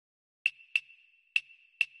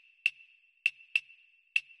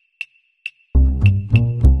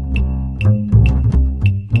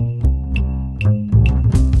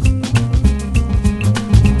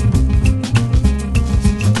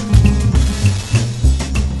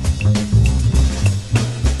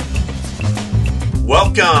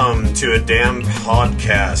Welcome to a damn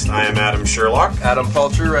podcast. I am Adam Sherlock. Adam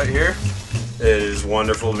Palcher right here. It is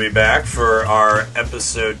wonderful to be back for our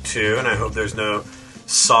episode 2, and I hope there's no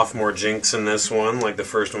sophomore jinx in this one. Like the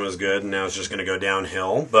first one was good, and now it's just going to go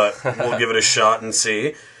downhill, but we'll give it a shot and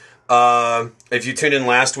see. If you tuned in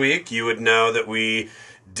last week, you would know that we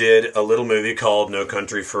did a little movie called No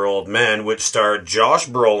Country for Old Men, which starred Josh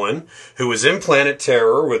Brolin, who was in Planet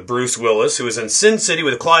Terror with Bruce Willis, who was in Sin City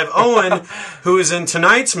with Clive Owen, who is in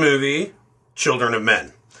tonight's movie, Children of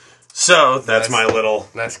Men. So, that's my little...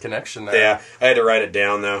 Nice connection there. Yeah, I had to write it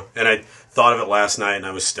down, though. And I thought of it last night, and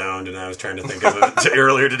I was stoned, and I was trying to think of it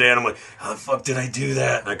earlier today, and I'm like, how the fuck did I do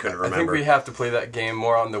that? And I couldn't remember. I think we have to play that game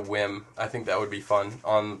more on the whim. I think that would be fun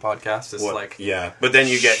on the podcast. It's like... Yeah, but then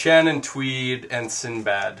you get... Shannon Tweed and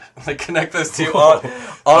Sinbad. Like, connect those two on...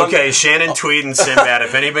 Okay, Shannon Tweed and Sinbad.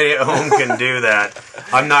 If anybody at home can do that,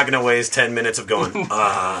 I'm not going to waste 10 minutes of going,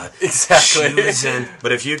 exactly.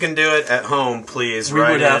 But if you can do it at home, please we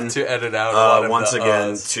write would have to edit out a lot of once the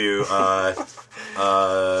again uhs. to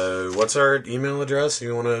what's our email address?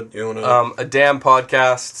 You wanna a damn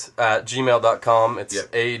podcast at gmail.com. It's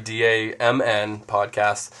Yep. ADAMN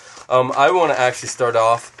podcast. I want to actually start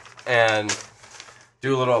off and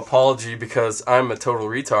do a little apology because I'm a total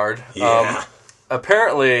retard. Yeah.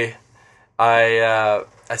 Apparently, I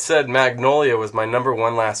said Magnolia was my number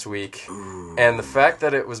one last week, and the fact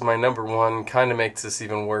that it was my number one kind of makes this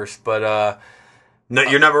even worse. But No,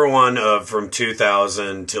 you're number one from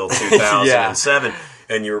 2000 till 2007,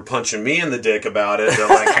 and you were punching me in the dick about it. They're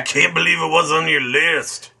like, I can't believe it was on your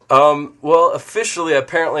list. well, officially,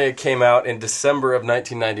 apparently it came out in December of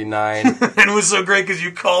 1999. And it was so great because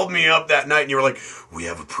you called me up that night and you were like, we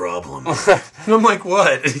have a problem. And I'm like,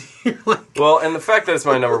 what? You're like, Well, and the fact that it's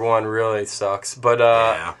my number one really sucks. But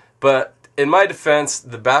Yeah. but in my defense,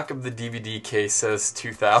 the back of the DVD case says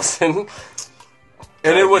 2000.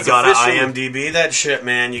 And it was you gotta officially, IMDb that shit,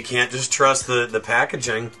 man. You can't just trust the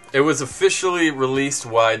packaging. It was officially released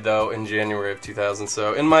wide, though, in January of 2000.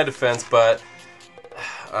 So, in my defense, but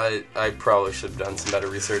I probably should have done some better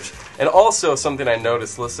research. And also, something I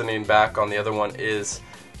noticed listening back on the other one is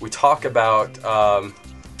we talk about the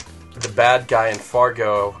bad guy in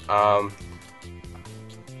Fargo.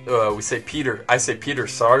 We say Peter. I say Peter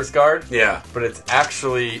Sarsgaard. Yeah. But it's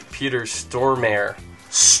actually Peter Stormare.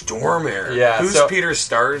 Stormare. Yeah, Who's so- Peter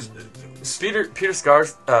Stars? Peter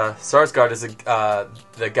Sarsgaard is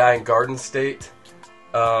the guy in Garden State.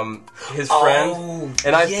 His friend.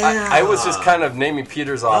 And I was just kind of naming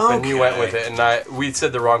Peters off, and you went with it, and we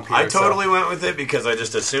said the wrong Peter. I totally went with it because I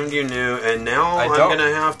just assumed you knew, and now I'm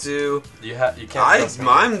gonna have to. You can't. Trust me.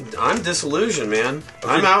 I'm disillusioned, man.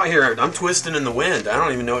 I'm out here. I'm twisting in the wind. I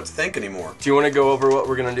don't even know what to think anymore. Do you want to go over what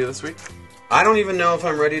we're gonna do this week? I don't even know if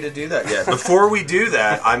I'm ready to do that yet. Before we do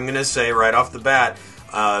that, I'm gonna say right off the bat,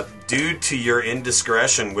 due to your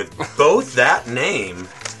indiscretion with both that name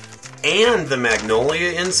and the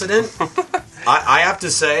Magnolia incident, I have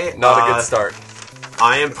to say... Not a good start.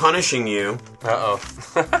 I am punishing you. Uh-oh.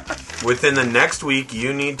 Within the next week,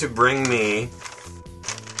 you need to bring me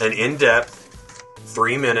an in-depth,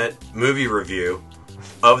 3-minute movie review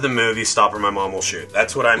of the movie Stop or My Mom Will Shoot.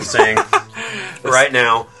 That's what I'm saying right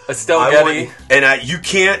now. Estelle Getty. And you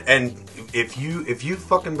can't... And if you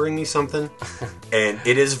fucking bring me something, and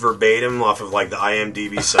it is verbatim off of like the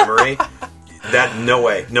IMDb summary... That no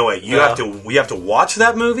way. We have to watch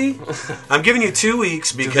that movie. I'm giving you 2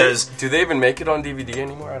 weeks because do they even make it on DVD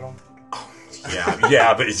anymore? I don't.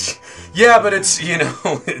 but it's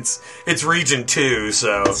it's Region 2,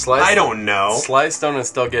 so I don't know. Sly Stone and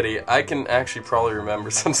Estelle Getty. I can actually probably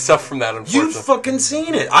remember some stuff from that. Unfortunately, You've fucking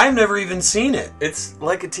seen it. I've never even seen it. It's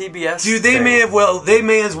like a TBS. Dude, they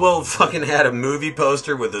may as well fucking had a movie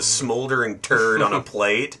poster with a smoldering turd on a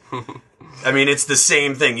plate. I mean, it's the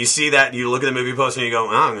same thing. You see that, you look at the movie poster, and you go,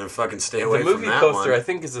 I'm going to fucking stay away from that one. The movie poster, I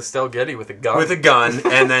think, is Estelle Getty with a gun. With a gun,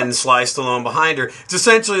 and then Sly Stallone behind her. It's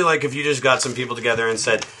essentially like if you just got some people together and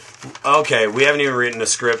said, okay, we haven't even written a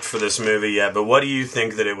script for this movie yet, but what do you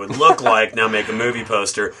think that it would look like? Now make a movie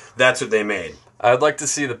poster. That's what they made. I'd like to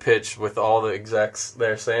see the pitch with all the execs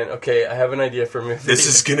there saying, okay, I have an idea for a movie. This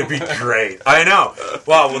is going to be great. I know.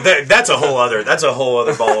 Well, that's a whole other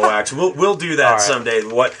ball of wax. We'll do that someday.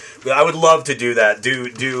 What I would love to do that.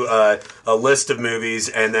 Do a list of movies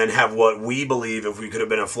and then have what we believe, if we could have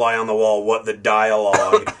been a fly on the wall, what the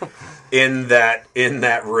dialogue in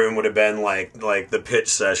that room would have been like the pitch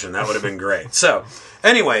session. That would have been great. So,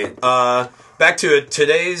 anyway, back to it.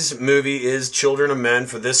 Today's movie is Children of Men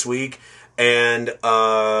for this week. And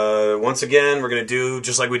once again, we're going to do,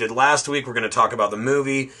 just like we did last week, we're going to talk about the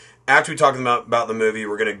movie. After we talk about the movie,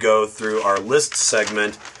 we're going to go through our list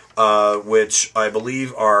segment, which I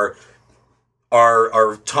believe are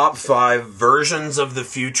our top 5 versions of the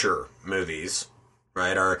future movies,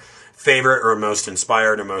 right? Our favorite or most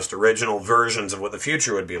inspired or most original versions of what the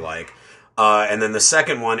future would be like. And then the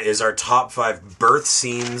second one is our top 5 birth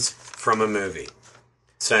scenes from a movie.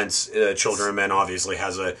 Since Children of Men obviously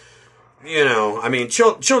has a,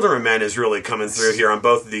 Children of Men is really coming through here on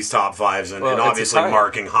both of these top 5s and obviously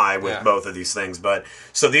marking high with both of these things. But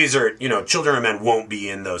so these are, Children of Men won't be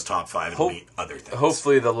in those top 5. It'll be other things.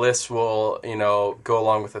 Hopefully the list will, go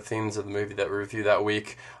along with the themes of the movie that we review that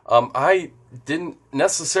week. I didn't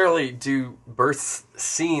necessarily do birth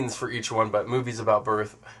scenes for each one, but movies about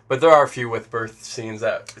birth. But there are a few with birth scenes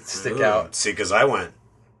that stick out. See, because I went...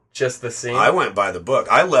 Just the scene? I went by the book.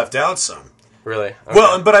 I left out some. Really? Okay.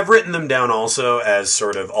 Well, but I've written them down also as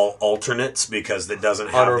sort of alternates because it doesn't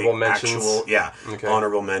have honorable the mentions. Actual... Yeah, okay.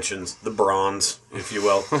 Honorable mentions. The bronze, if you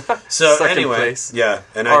will. So anyway, place. Yeah,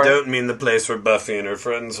 and I don't mean the place where Buffy and her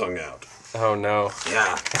friends hung out. Oh, no.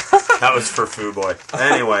 Yeah. That was for Foo Boy.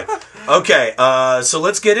 Anyway. Okay, so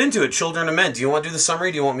let's get into it. Children of Men. Do you want to do the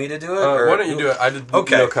summary? Do you want me to do it? Why don't you do it? I did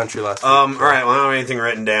No Country last week. All right, well, I don't have anything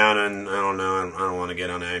written down, and I don't know. I don't want to get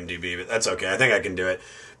on IMDb, but that's okay. I think I can do it.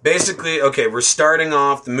 Basically, okay, we're starting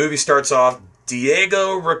off. The movie starts off.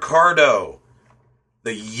 Diego Ricardo,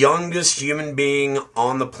 the youngest human being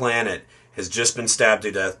on the planet, has just been stabbed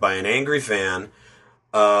to death by an angry fan.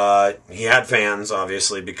 He had fans,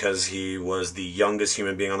 obviously, because he was the youngest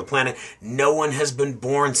human being on the planet. No one has been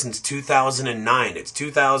born since 2009. It's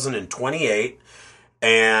 2028,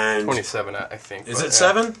 and 27, I think. Is it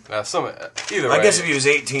 7? Either way. I guess if he was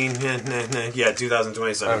 18, yeah,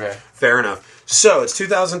 2027. Okay, fair enough. So it's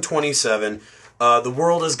 2027. The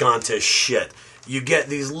world has gone to shit. You get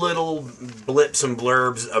these little blips and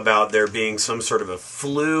blurbs about there being some sort of a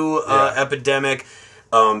flu epidemic.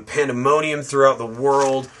 Pandemonium throughout the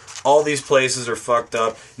world. All these places are fucked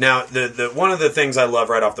up. Now, the one of the things I love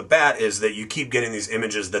right off the bat is that you keep getting these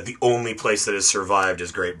images that the only place that has survived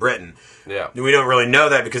is Great Britain. Yeah. We don't really know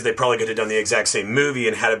that because they probably could have done the exact same movie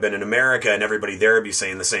and had it been in America and everybody there would be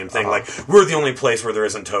saying the same thing. Like, we're the only place where there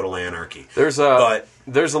isn't total anarchy. There's a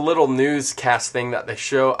little newscast thing that they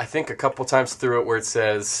show, I think, a couple times through it where it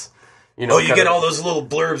says... you get all those little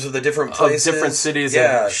blurbs of the different places. Of different cities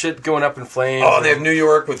and shit going up in flames. Oh, and they have New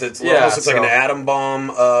York with its almost looks like an atom bomb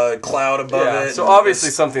cloud above it. So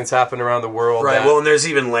obviously something's happened around the world. Right, well, and there's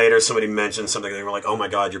even later somebody mentioned something. They were like, oh my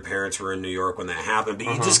God, your parents were in New York when that happened. But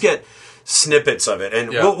you just get snippets of it. And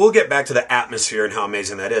we'll get back to the atmosphere and how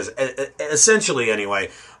amazing that is. Essentially,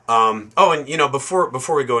 anyway. And,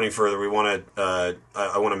 before we go any further, we want to...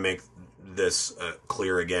 I want to make... this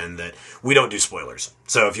clear again that we don't do spoilers.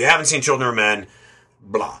 So if you haven't seen Children of Men,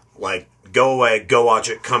 blah, go away, go watch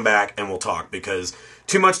it, come back, and we'll talk because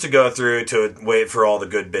too much to go through to wait for all the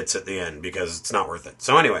good bits at the end because it's not worth it.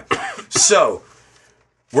 So anyway,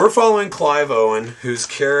 we're following Clive Owen, whose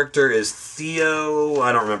character is Theo.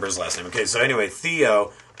 I don't remember his last name. Okay, so anyway,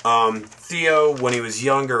 Theo. Theo, when he was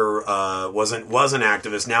younger, was an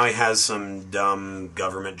activist. Now he has some dumb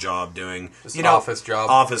government job doing, office job.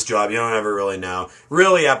 Office job. You don't ever really know.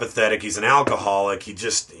 Really apathetic. He's an alcoholic. He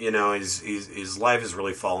just, his life is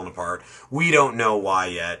really falling apart. We don't know why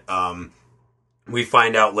yet. We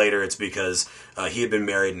find out later it's because he had been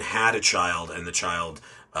married and had a child, and the child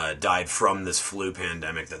died from this flu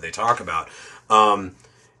pandemic that they talk about.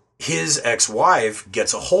 His ex-wife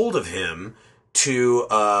gets a hold of him to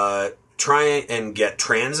try and get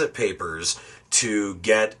transit papers to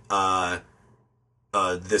get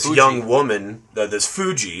this young woman, this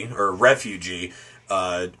Fuji, or refugee,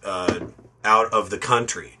 out of the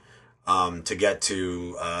country to get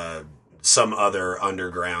to some other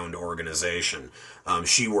underground organization.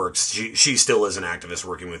 She still is an activist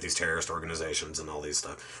working with these terrorist organizations and all these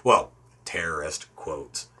stuff. Well, terrorist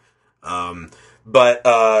quotes. But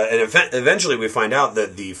eventually we find out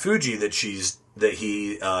that the Fuji that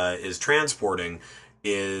he is transporting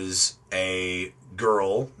is a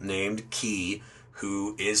girl named Key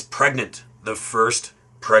who is pregnant, the first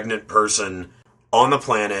pregnant person on the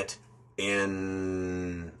planet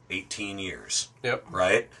in 18 years. Yep.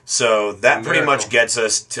 Right? So that pretty much gets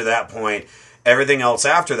us to that point. Everything else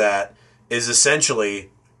after that is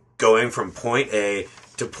essentially going from point A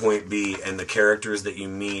to point B, and the characters that you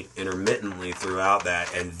meet intermittently throughout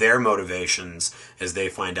that and their motivations as they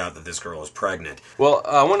find out that this girl is pregnant. Well,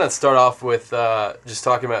 I want to start off with just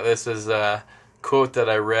talking about this as a quote that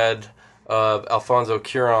I read of Alfonso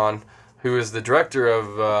Cuaron, who is the director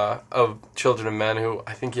of Children of Men, who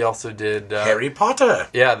I think he also did Harry Potter.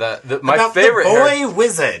 Yeah, my about favorite the boy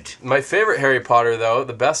wizard. My favorite Harry Potter, though,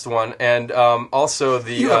 the best one, and also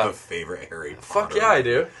the. You have a favorite Harry Potter? Fuck yeah, I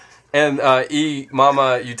do. And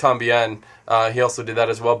Mama You Tambien, he also did that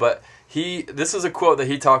as well. But this is a quote that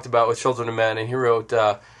he talked about with Children of Men, and he wrote,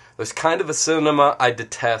 "There's kind of a cinema I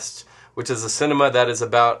detest, which is a cinema that is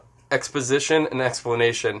about exposition and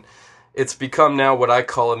explanation. It's become now what I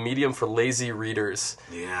call a medium for lazy readers.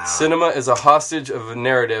 Yeah. Cinema is a hostage of a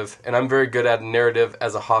narrative, and I'm very good at narrative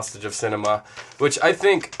as a hostage of cinema," which I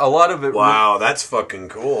think a lot of it. Wow, that's fucking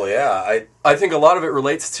cool. Yeah, I think a lot of it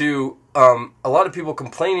relates to a lot of people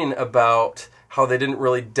complaining about how they didn't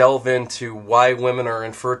really delve into why women are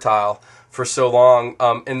infertile for so long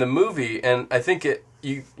in the movie, and I think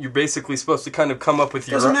you're basically supposed to kind of come up with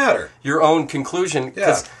your own conclusion.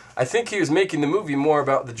 Yeah. I think he was making the movie more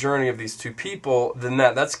about the journey of these two people than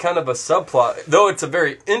that. That's kind of a subplot, though it's a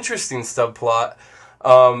very interesting subplot,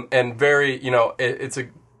 and very, it's a,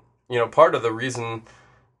 part of the reason,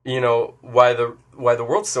 why the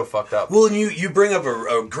world's so fucked up. Well, and you bring up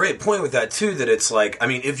a great point with that too. That it's like, I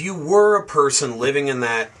mean, if you were a person living in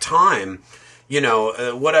that time,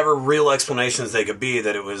 whatever real explanations they could be,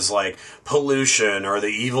 that it was like pollution or the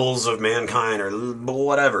evils of mankind or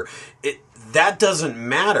whatever, that doesn't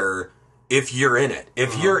matter if you're in it.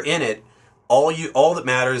 If you're in it, all that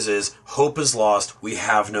matters is hope is lost. We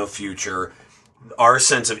have no future. Our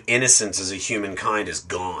sense of innocence as a humankind is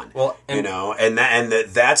gone. Well,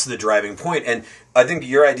 that's the driving point. And I think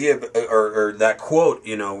your idea, or that quote,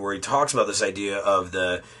 where he talks about this idea of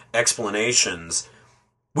the explanations.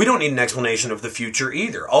 We don't need an explanation of the future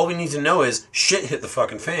either. All we need to know is shit hit the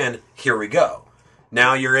fucking fan. Here we go.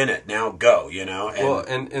 Now you're in it. Now go,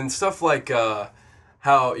 And stuff like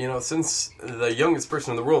how, since the youngest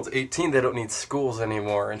person in the world's 18, they don't need schools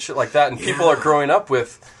anymore and shit like that. And people are growing up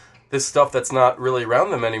with this stuff that's not really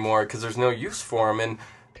around them anymore because there's no use for them.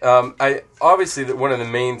 And obviously one of the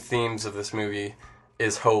main themes of this movie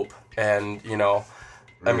is hope. And,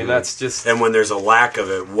 I mean, that's just... And when there's a lack of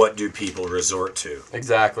it, what do people resort to?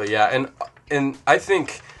 Exactly, yeah. And I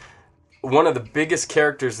think... one of the biggest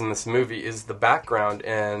characters in this movie is the background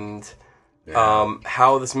and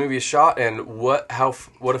how this movie is shot and what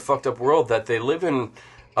a fucked up world that they live in.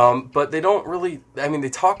 But they don't really, I mean,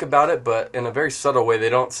 they talk about it, but in a very subtle way.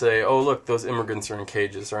 They don't say, "Oh, look, those immigrants are in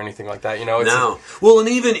cages" or anything like that. Well, and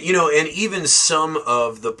even some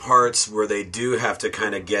of the parts where they do have to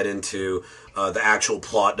kind of get into the actual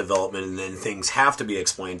plot development, and then things have to be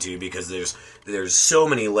explained to you because there's so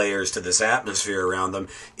many layers to this atmosphere around them.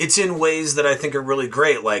 It's in ways that I think are really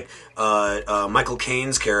great, like Michael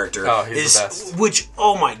Caine's character he's the best. Which,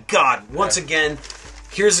 oh my god, once again.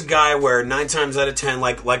 Here's a guy where 9 times out of 10,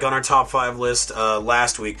 like on our top 5 list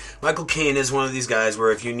last week, Michael Caine is one of these guys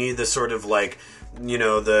where if you need the sort of like,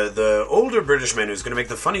 the older British man who's going to make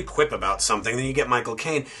the funny quip about something, then you get Michael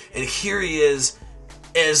Caine. And here he is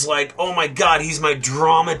as like, oh my god, he's my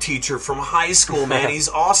drama teacher from high school, man. He's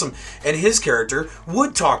awesome. And his character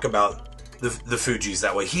would talk about the Fugees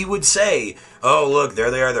that way. He would say, oh, look,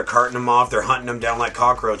 there they are. They're carting them off. They're hunting them down like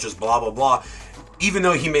cockroaches, blah, blah, blah. Even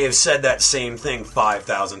though he may have said that same thing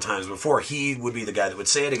 5,000 times before, he would be the guy that would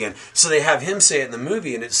say it again. So they have him say it in the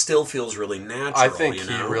movie, and it still feels really natural. I think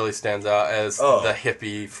he really stands out as the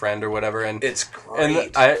hippie friend or whatever. And it's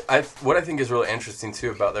great. And what I think is really interesting,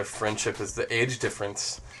 too, about their friendship is the age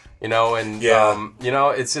difference.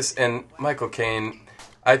 It's just... And Michael Caine,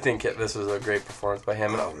 I think this was a great performance by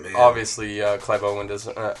him. Oh, man. Obviously, Clive Owen does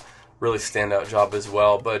a really standout job as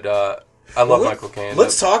well, but... I love Michael Caine.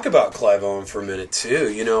 Let's talk about Clive Owen for a minute,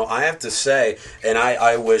 too. I have to say, and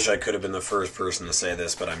I wish I could have been the first person to say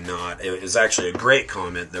this, but I'm not. It was actually a great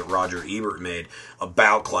comment that Roger Ebert made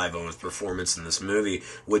about Clive Owen's performance in this movie,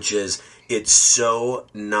 which is, it's so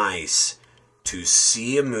nice to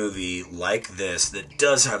see a movie like this that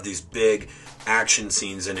does have these big action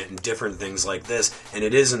scenes in it and different things like this, and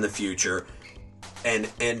it is in the future, and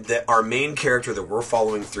that our main character that we're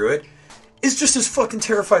following through it is just as fucking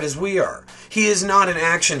terrified as we are. He is not an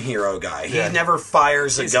action hero guy. He never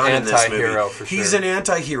fires a gun in this movie. For he's sure. an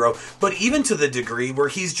anti-hero, but even to the degree where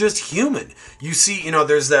he's just human. You see,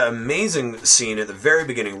 there's that amazing scene at the very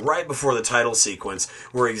beginning, right before the title sequence,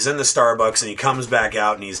 where he's in the Starbucks and he comes back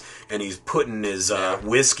out and he's putting his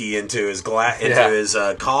whiskey into his his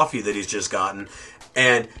coffee that he's just gotten,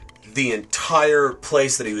 and the entire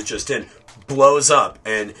place that he was just in blows up,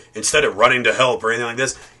 and instead of running to help or anything like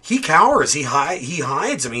this, he cowers, he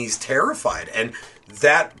hides. I mean, he's terrified, and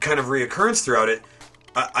that kind of reoccurrence throughout it,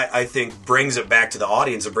 I think, brings it back to the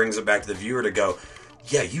audience, and brings it back to the viewer to go,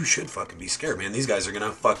 yeah, you should fucking be scared, man. These guys are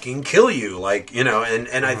gonna fucking kill you, like, you know.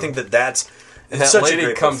 And I think that's. And that such lady a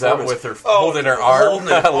great comes out with her holding her arm. Holding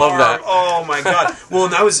an I love that. Oh my god! Well,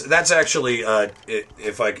 and that's actually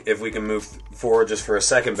if we can move forward just for a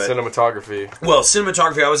second, but cinematography. Well,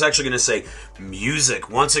 cinematography. I was actually going to say music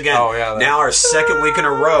once again. Oh yeah. Now our second week in a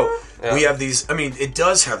row, we have these. I mean, it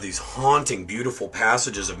does have these haunting, beautiful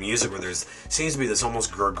passages of music where there's seems to be this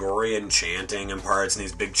almost Gregorian chanting in parts and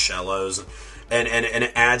these big cellos. And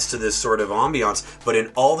it adds to this sort of ambiance. But in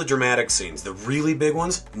all the dramatic scenes, the really big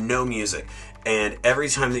ones, no music. And every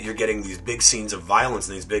time that you're getting these big scenes of violence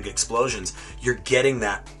and these big explosions, you're getting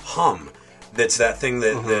that hum. That's that thing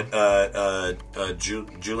that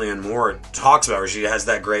Julianne Moore talks about, where she has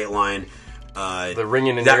that great line. The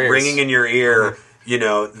ringing in that your ears. ringing in your ear. You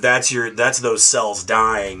know, that's those cells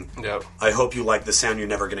dying. Yep. I hope you like the sound. You're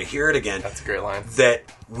never going to hear it again. That's a great line. That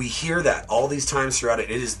we hear that all these times throughout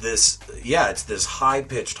it. It is this, it's this high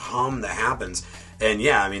pitched hum that happens, and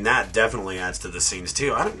I mean that definitely adds to the scenes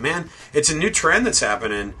too. Man, it's a new trend that's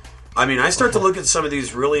happening. I mean, I start to look at some of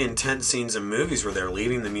these really intense scenes in movies where they're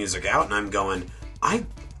leaving the music out, and I'm going, I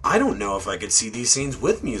don't know if I could see these scenes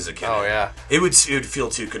with music in it. Oh, yeah. It would feel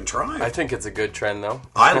too contrived. I think it's a good trend, though.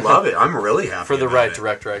 I love it. I'm really happy for the about right it.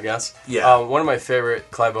 director, I guess. Yeah. One of my favorite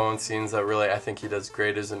Clive Owen scenes that really I think he does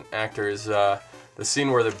great as an actor is the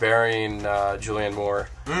scene where they're burying Julianne Moore,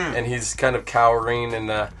 and he's kind of cowering, and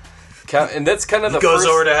that's kind of he goes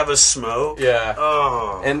over to have a smoke. Yeah.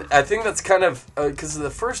 Oh. And I think that's kind of because the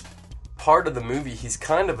first part of the movie, he's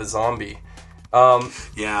kind of a zombie.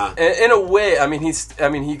 Yeah. In a way, I mean, he's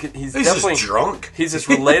definitely just drunk. He's just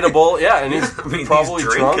relatable, and he's probably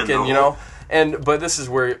he's drunk, drinking, and but this is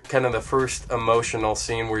where kind of the first emotional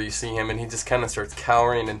scene where you see him, and he just kind of starts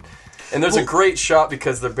cowering, and there's a great shot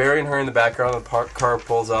because they're burying her in the background, the car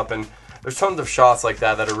pulls up, and there's tons of shots like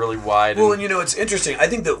that are really wide. Well, and it's interesting. I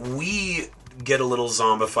think that we get a little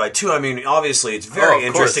zombified too. I mean, obviously, it's very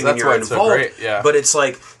interesting when you're involved. But it's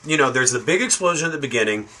like, there's the big explosion at the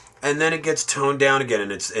beginning, and then it gets toned down again,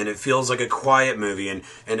 and it feels like a quiet movie, and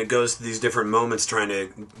it goes to these different moments trying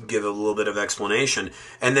to give a little bit of explanation,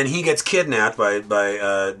 and then he gets kidnapped by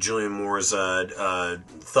Julianne Moore's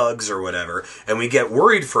thugs or whatever, and we get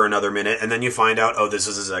worried for another minute, and then you find out, oh, this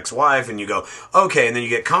is his ex-wife, and you go, okay, and then you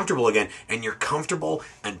get comfortable again, and you're comfortable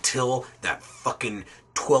until that fucking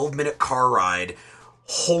 12-minute car ride.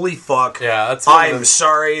 Holy fuck. Yeah, I'm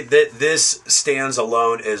sorry that this stands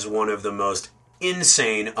alone as one of the most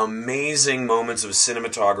insane, amazing moments of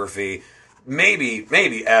cinematography,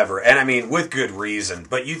 maybe ever. And I mean, with good reason.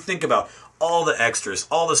 But you think about all the extras,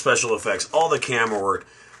 all the special effects, all the camera work,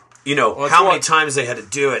 how many times they had to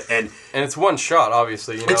do it. And it's one shot,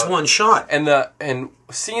 obviously. It's one shot. And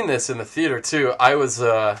seeing this in the theater, too, I was...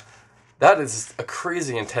 that is a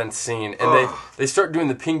crazy intense scene, and they start doing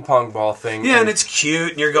the ping pong ball thing. Yeah, and it's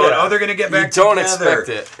cute, and you're going, they're going to get back together. You don't expect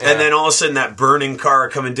it. Yeah. And then all of a sudden, that burning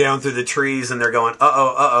car coming down through the trees, and they're going,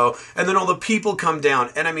 uh-oh. And then all the people come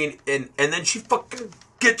down, and I mean, and then she fucking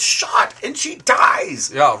gets shot, and she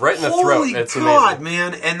dies. Yeah, right in the throat. Holy it's God, amazing.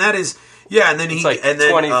 man. And that is... Yeah, and then it's like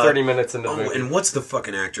 30 minutes into the movie. And what's the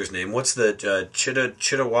fucking actor's name? What's the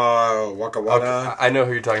Chitawa Wakawada? Okay, I know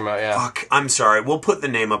who you're talking about, yeah. Fuck, I'm sorry. We'll put the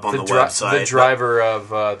name up on the website. The driver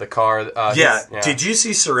of the car. Did you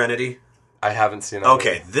see Serenity? I haven't seen that.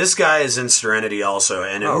 Okay, this guy is in Serenity also,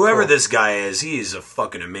 and whoever this guy is, he's a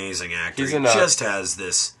fucking amazing actor. He just has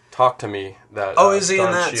this... Talk to Me. That is he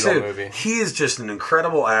in that too? Movie. He is just an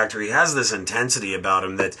incredible actor. He has this intensity about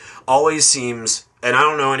him that always seems... And I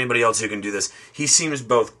don't know anybody else who can do this. He seems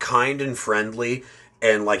both kind and friendly,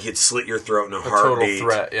 and like he'd slit your throat in a heartbeat. Total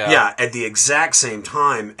threat, yeah. Yeah, at the exact same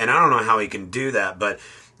time. And I don't know how he can do that, but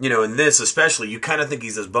in this especially, you kind of think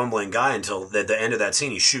he's this bumbling guy until at the end of that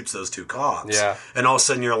scene he shoots those two cops. Yeah. And all of a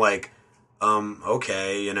sudden you're like,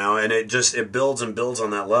 okay, and it builds and builds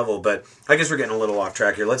on that level. But I guess we're getting a little off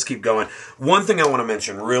track here. Let's keep going. One thing I want to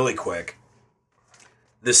mention really quick: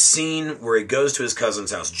 the scene where he goes to his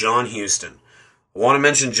cousin's house, John Huston. I want to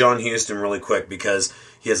mention John Huston really quick because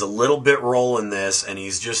he has a little bit role in this, and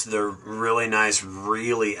he's just the really nice,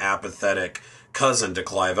 really apathetic cousin to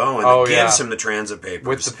Clive Owen that gives him the transit papers.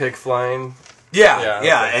 With the pig flying. Yeah.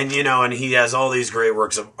 Okay. And he has all these great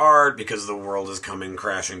works of art because the world is coming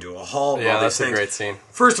crashing to a halt. Yeah, that's a great scene.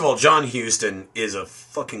 First of all, John Huston is a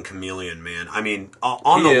fucking chameleon, man. I mean,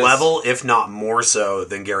 on the level, if not more so,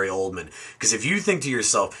 than Gary Oldman. Because if you think to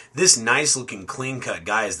yourself, this nice-looking, clean-cut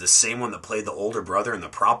guy is the same one that played the older brother in The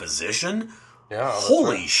Proposition, yeah,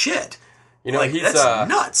 holy shit. You know, like, he's that's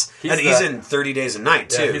nuts. And he's in 30 Days a Night,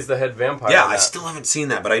 too. Yeah, he's the head vampire. Yeah, I still haven't seen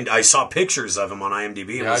that, but I saw pictures of him on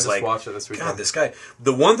IMDb. And I was just watched it this weekend. God, this guy.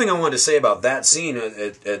 The one thing I wanted to say about that scene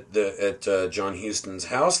at John Huston's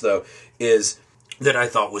house, though, is that I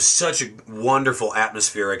thought was such a wonderful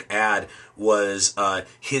atmospheric ad was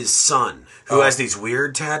his son, who has these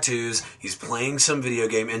weird tattoos. He's playing some video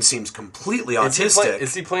game and seems completely autistic.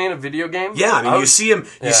 Is he playing a video game? Yeah, I mean, you see him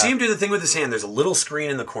do the thing with his hand. There's a little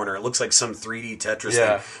screen in the corner. It looks like some 3D Tetris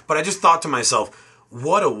thing. But I just thought to myself,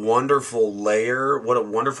 what a wonderful layer, what a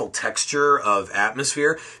wonderful texture of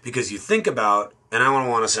atmosphere, because you think about, and I don't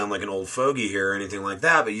want to sound like an old fogey here or anything like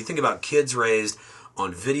that, but you think about kids raised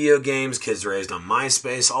on video games, kids raised on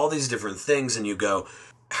MySpace, all these different things, and you go,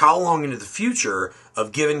 how long into the future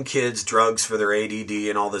of giving kids drugs for their ADD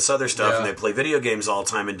and all this other stuff, and they play video games all the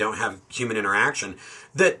time and don't have human interaction,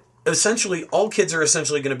 that essentially all kids are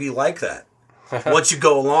essentially going to be like that. Once you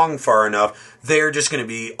go along far enough, they're just going to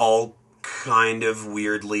be all kind of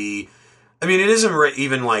weirdly... I mean, it isn't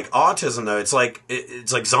even like autism, though. It's like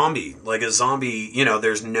zombie. Like a zombie, you know,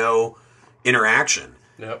 there's no interaction.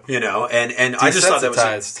 Yep. You know, and I just thought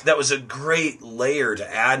that was a great layer to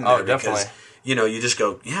add in there because, you know, you just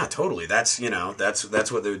go, yeah, totally. That's, you know, that's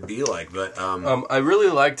what it would be like. But I really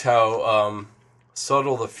liked how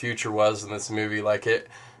subtle the future was in this movie. Like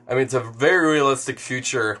it's a very realistic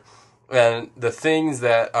future, and the things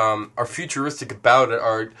that are futuristic about it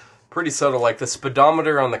are pretty subtle. Like the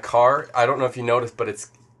speedometer on the car, I don't know if you noticed, but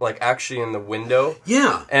it's like actually in the window.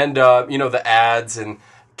 Yeah. And you know, the ads and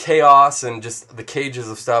chaos and just the cages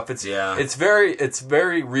of stuff. It's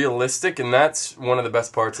very realistic, and that's one of the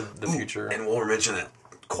best parts of the future. And we'll mention that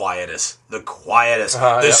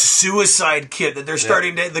the suicide kit that they're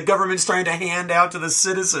the government's starting to hand out to the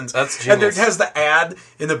citizens. That's genius. And it has the ad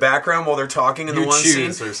in the background while they're talking in the one scene.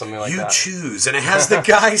 Or something like that. You choose. And it has the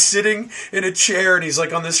guy sitting in a chair, and he's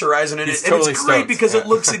like on this horizon, and it's great because it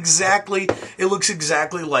looks exactly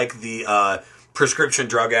like the prescription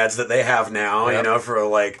drug ads that they have now, you know, for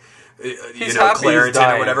like, you know,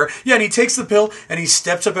 Claritin or whatever. Yeah, and he takes the pill, and he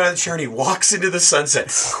steps up out of the chair, and he walks into the sunset.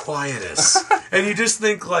 Quietus. And you just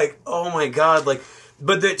think, like, oh my God, like,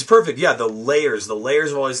 but it's perfect. Yeah, the layers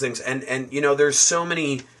of all these things. And you know, there's so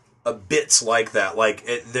many bits like that, like,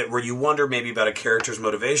 that where you wonder maybe about a character's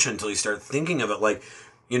motivation until you start thinking of it. Like,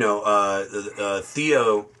 you know,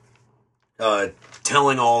 Theo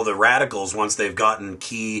telling all the radicals once they've gotten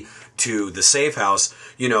key to the safe house,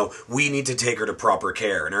 you know, we need to take her to proper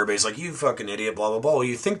care. And everybody's like, you fucking idiot, blah, blah, blah. Well,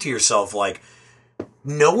 you think to yourself, like,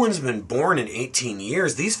 no one's been born in 18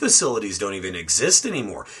 years. These facilities don't even exist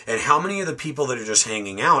anymore. And how many of the people that are just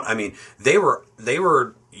hanging out, I mean, they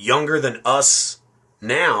were younger than us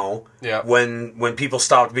now when people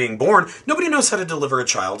stopped being born. Nobody knows how to deliver a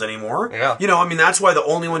child anymore. Yeah. You know, I mean, that's why the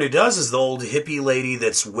only one who does is the old hippie lady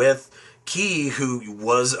that's with Key, who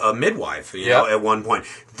was a midwife, you know, at one point.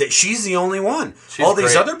 She's the only one. All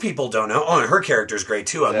these other people don't know. Oh, and her character's great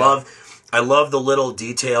too. I love the little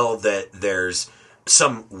detail that there's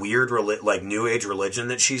some weird like New Age religion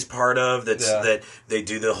that she's part of. That they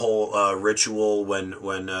do the whole ritual when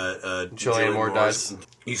Julianne Moore dies.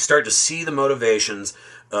 You start to see the motivations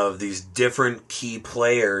of these different key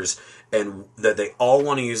players, and that they all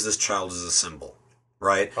want to use this child as a symbol,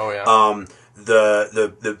 right? Oh yeah.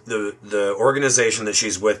 The organization that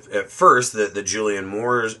she's with at first, that the Julianne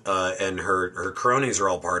Moore and her cronies are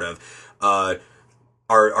all part of,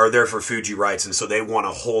 are there for Fuji rights, and so they want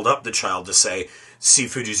to hold up the child to say, see,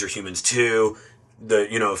 Fujis are humans too.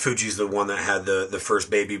 Fuji's the one that had the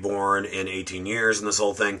first baby born in 18 years, and this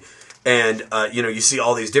whole thing, and you see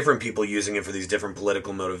all these different people using it for these different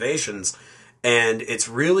political motivations, and it's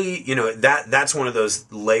really, that's one of those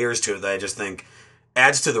layers to it that I just think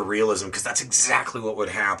adds to the realism, because that's exactly what would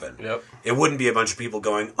happen. Yep. It wouldn't be a bunch of people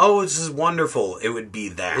going, oh, this is wonderful. It would be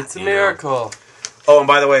that. It's a miracle. Oh, and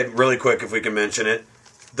by the way, really quick, if we can mention it,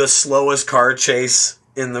 the slowest car chase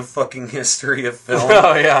in the fucking history of film.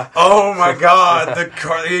 Oh, yeah. Oh, my God. The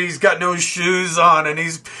car, he's got no shoes on, and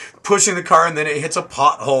he's pushing the car, and then it hits a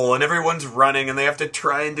pothole, and everyone's running, and they have to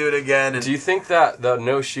try and do it again. And do you think that the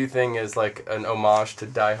no shoe thing is like an homage to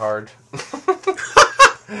Die Hard?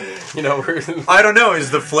 I don't know. Is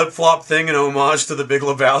the flip-flop thing an homage to the Big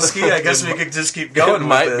Lebowski? I guess we could just keep going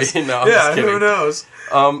with this. It might be. No, I'm just kidding. Who knows?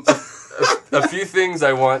 A few things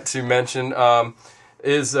I want to mention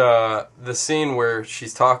is the scene where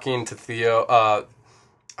she's talking to Theo.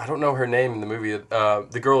 I don't know her name in the movie.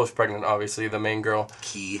 The girl is pregnant, obviously, the main girl.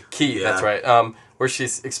 Key, yeah. That's right. Where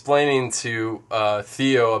she's explaining to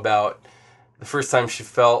Theo about the first time she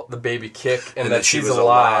felt the baby kick, and that she's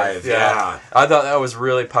alive. Yeah. I thought that was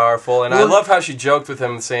really powerful, and I love how she joked with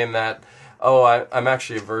him, saying that oh, I'm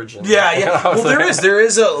actually a virgin. Yeah, yeah. Well, there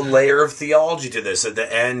is a layer of theology to this. At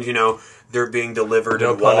the end, they're being delivered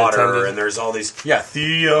in water, and there's all these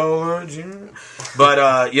theology.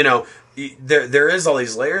 But there is all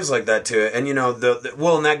these layers like that to it, and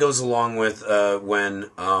and that goes along with when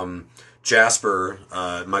Jasper,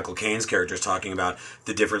 Michael Caine's character, is talking about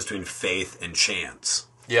the difference between faith and chance.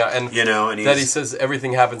 Yeah, and that he says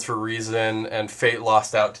everything happens for a reason, and fate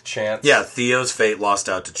lost out to chance. Yeah, Theo's fate lost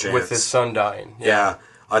out to chance with his son dying. Yeah,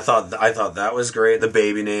 I thought that was great. The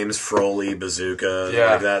baby names Froley, Bazooka,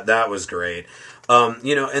 like that. That was great. And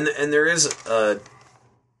there is a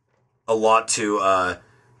lot to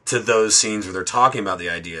those scenes where they're talking about the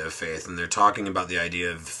idea of faith, and they're talking about the idea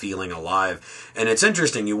of feeling alive. And it's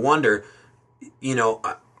interesting. You wonder,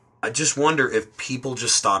 I just wonder if people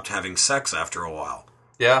just stopped having sex after a while.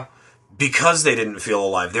 Yeah. Because they didn't feel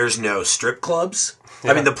alive. There's no strip clubs.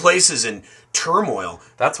 Yeah. I mean, the place is in turmoil.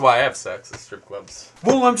 That's why I have sex at strip clubs.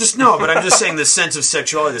 Well, I'm just saying the sense of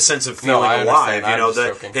sexuality, the sense of feeling alive.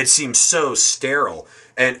 It seems so sterile.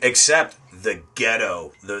 And except the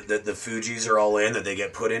ghetto, the Fugees are all in, that they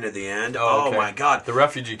get put in at the end. Oh my God. The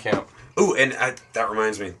refugee camp. Ooh, and that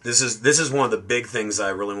reminds me. This is one of the big things I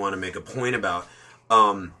really want to make a point about.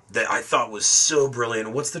 That I thought was so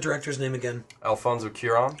brilliant. What's the director's name again? Alfonso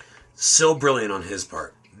Cuaron. So brilliant on his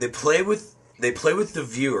part. They play with the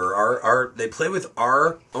viewer. They play with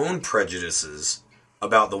our own prejudices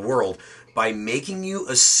about the world by making you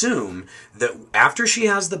assume that after she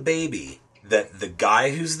has the baby, that the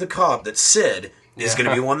guy who's the cop, that Sid, is going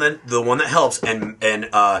to be the one that helps, and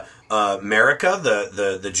Marika,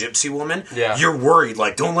 the gypsy woman. Yeah. You're worried,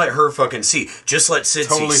 like, don't let her fucking see. Just let Sid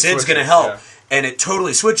see. Sid's going to help. Yeah. And it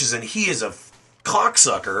totally switches, and he is a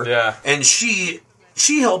cocksucker. Yeah. And she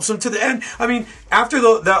helps him to the end. I mean, after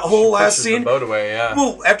that whole last scene, the boat away, yeah.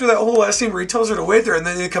 Well, after that whole last scene where he tells her to wait there, and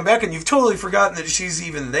then they come back, and you've totally forgotten that she's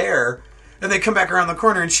even there. And they come back around the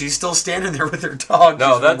corner, and she's still standing there with her dog.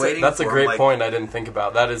 No, that's a great point. I didn't think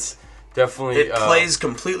about. That is definitely it plays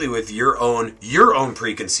completely with your own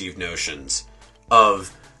preconceived notions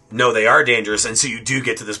of no, they are dangerous, and so you do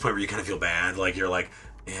get to this point where you kind of feel bad, like you're like.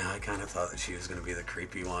 Yeah, I kind of thought that she was going to be the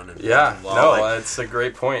creepy one. And it's a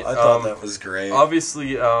great point. I thought that was great.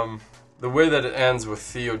 Obviously, the way that it ends with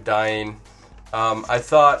Theo dying, I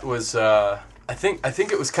thought was, I think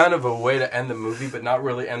it was kind of a way to end the movie, but not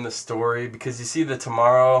really end the story, because you see that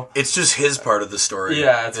tomorrow... It's just his part of the story.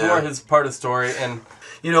 Yeah, it's more his part of the story, and...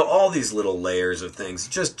 all these little layers of things,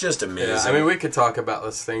 just amazing. Yeah, I mean, we could talk about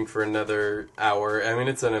this thing for another hour. I mean,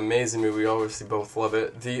 it's an amazing movie. We obviously both love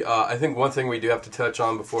it. I think one thing we do have to touch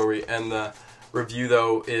on before we end the review,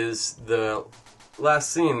 though, is the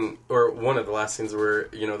last scene, or one of the last scenes where,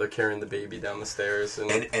 they're carrying the baby down the stairs.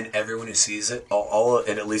 And everyone who sees it,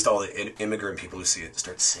 and at least all the immigrant people who see it,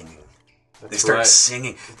 start singing. They start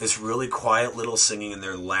singing, this really quiet little singing, and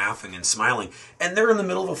they're laughing and smiling, and they're in the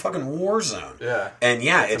middle of a fucking war zone. Yeah, and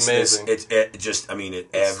it's amazing. Everything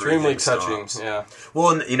extremely touching. Stops. Yeah.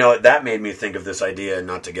 Well, and that made me think of this idea,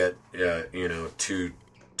 not to get too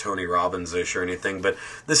Tony Robbins-ish or anything, but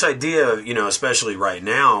this idea of especially right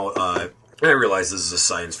now. I realize this is a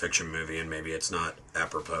science fiction movie, and maybe it's not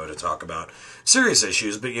apropos to talk about serious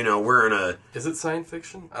issues, but, we're in a... Is it science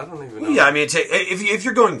fiction? I don't even know. Yeah, I mean, if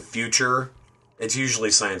you're going future, it's usually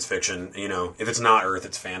science fiction. If it's not Earth,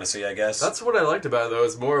 it's fantasy, I guess. That's what I liked about it, though.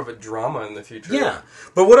 It's more of a drama in the future. Yeah.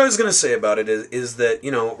 But what I was going to say about it is that,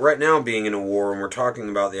 right now being in a war, and we're talking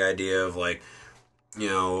about the idea of, like,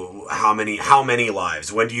 how many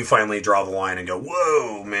lives? When do you finally draw the line and go,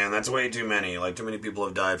 whoa, man, that's way too many. Like, too many people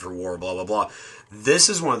have died for war, blah, blah, blah. This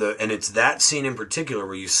is one of and it's that scene in particular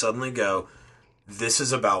where you suddenly go, this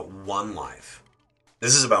is about one life.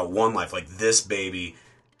 This is about one life. Like, this baby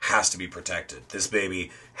has to be protected. This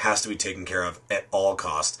baby has to be taken care of at all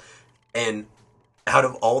costs. And out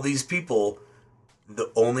of all these people, the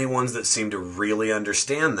only ones that seem to really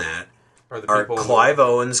understand that are Clive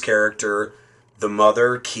Owen's character, the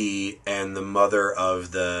mother, Key, and the mother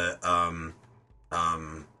of the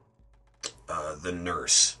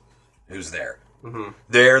nurse who's there. Mm-hmm.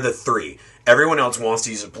 They're the three. Everyone else wants to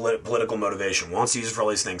use a political motivation, wants to use it for all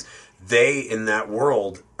these things. They, in that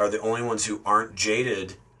world, are the only ones who aren't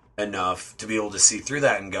jaded enough to be able to see through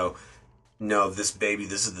that and go, no, this baby,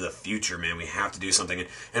 this is the future, man. We have to do something.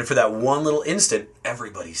 And for that one little instant,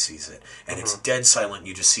 everybody sees it. And it's dead silent.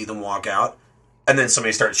 You just see them walk out. And then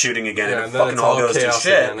somebody starts shooting again, and it fucking all goes to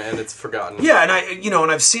shit. And it's forgotten. Yeah, and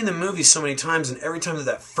I've seen the movie so many times, and every time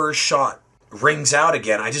that first shot rings out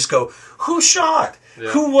again, I just go, who shot?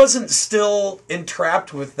 who wasn't still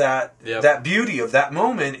entrapped with that beauty of that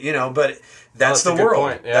moment, you know, but that's the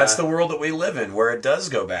world. Yeah. That's the world that we live in, where it does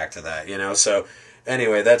go back to that, you know. So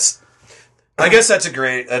anyway, I guess that's a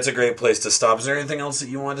great place to stop. Is there anything else that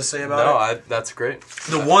you wanted to say about it? No, that's great.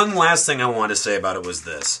 The one last thing I wanted to say about it was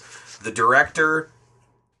this. The director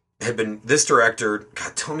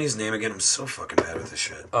God, tell me his name again. I'm so fucking bad with this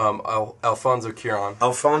shit. Alfonso Cuaron.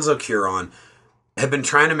 Alfonso Cuaron had been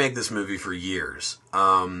trying to make this movie for years.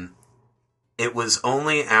 It was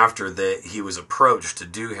only after that he was approached to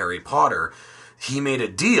do Harry Potter, he made a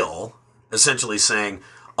deal, essentially saying,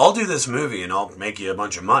 I'll do this movie and I'll make you a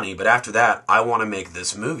bunch of money, but after that, I want to make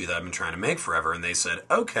this movie that I've been trying to make forever. And they said,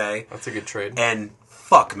 okay. That's a good trade. And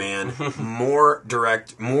fuck, man,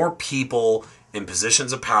 more people in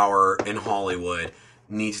positions of power in Hollywood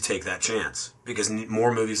need to take that chance, because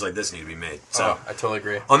more movies like this need to be made. So I totally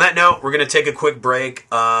agree. On that note, we're going to take a quick break.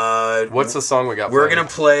 What's the song we got? We're going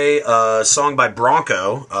to play a song by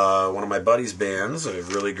Bronco, one of my buddy's bands, a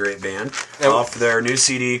really great band, off their new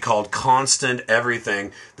CD called Constant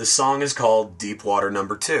Everything. The song is called Deep Water No.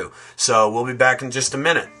 2. So we'll be back in just a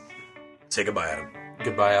minute. Say goodbye, Adam.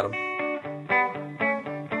 Goodbye, Adam.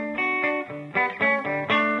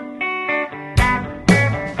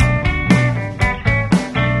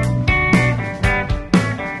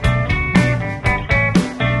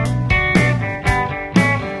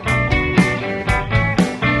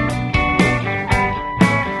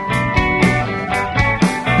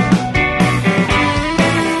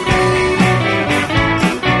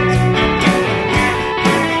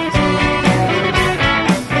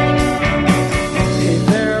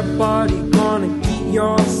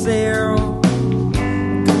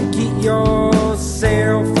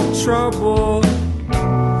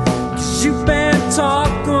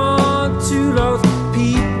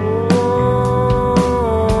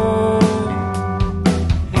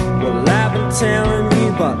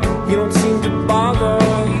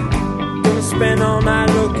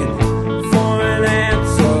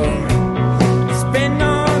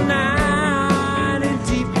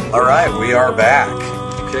 We are back.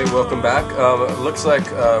 Okay, welcome back. It looks like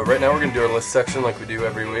right now we're going to do our list section like we do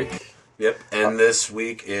every week. Yep, and this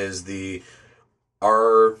week is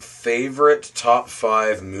our favorite top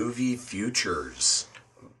 5 movie futures.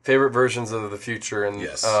 Favorite versions of the future. And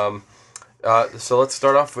yes. So let's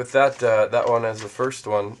start off with that one as the first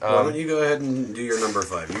one. Why don't you go ahead and do your number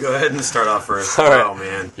 5? You go ahead and start off first. All right. Oh,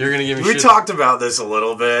 man. You're going to give me We talked about this a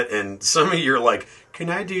little bit, and some of you are like, can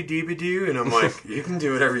I do Deebadoo? And I'm like, you can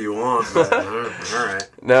do whatever you want, but all right.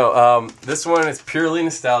 No, this one is purely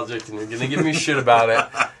nostalgic, and you're going to give me shit about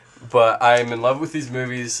it. But I'm in love with these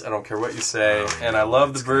movies. I don't care what you say. And I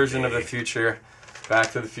love the version of the future.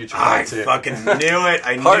 Back to the Future Part 2. I fucking knew it.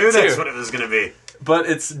 I knew that's what it was going to be. But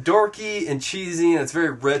it's dorky and cheesy, and it's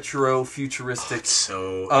very retro, futuristic.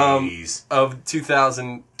 So 80s. Of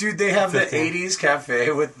 2000. Dude, they have the 80s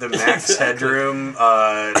cafe with the Max Headroom,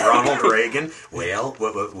 Ronald Reagan. Whale?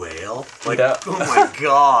 Whale? Like, oh my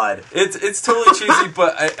god. It's totally cheesy,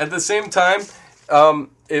 but at the same time,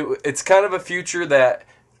 it's kind of a future that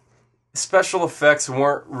special effects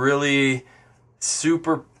weren't really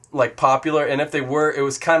super popular, and if they were, it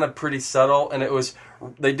was kind of pretty subtle, and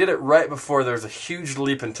they did it right before there was a huge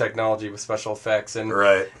leap in technology with special effects, and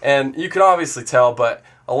and you can obviously tell, but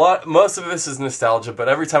most of this is nostalgia. But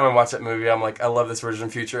every time I watch that movie, I'm like, I love this version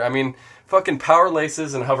of future. I mean, fucking power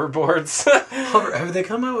laces and hoverboards. Have they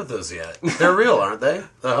come out with those yet? They're real, aren't they?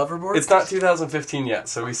 The hoverboards? It's not 2015 yet,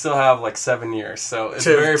 so we still have 7 years. So it's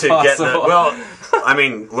very possible. Well, I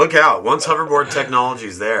mean, look out! Once hoverboard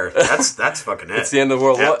technology's there, that's fucking it. It's the end of the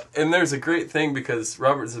world. Yep. Well, and there's a great thing because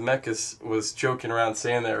Robert Zemeckis was joking around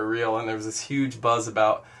saying they were real, and there was this huge buzz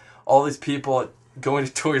about all these people going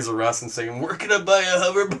to Toys R Us and saying, "Where can I buy a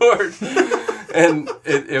hoverboard?" And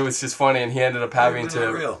it was just funny, and he ended up having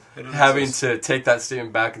to take that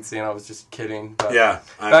statement back and saying I was just kidding. But yeah,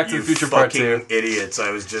 Back to the Future Part 2. Idiots!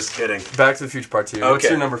 I was just kidding. Back to the Future Part 2. Okay. What's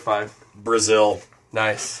your number 5? Brazil.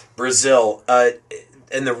 Nice. Brazil.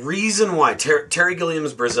 And the reason why Terry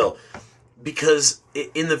Gilliam's Brazil, because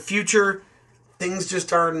in the future, things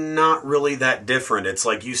just are not really that different. It's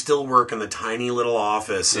like you still work in the tiny little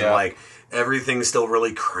office, and everything's still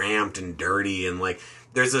really cramped and dirty, and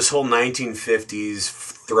there's this whole 1950s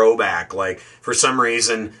throwback. For some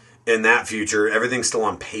reason, in that future, everything's still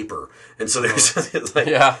on paper, and so there's that's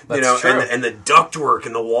true. And the ductwork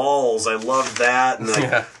and the walls. I love that, and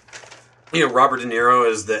Robert De Niro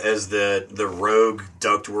as the rogue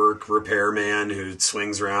ductwork repairman who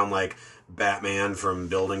swings around like Batman from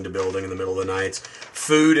building to building in the middle of the nights.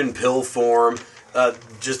 Food in pill form.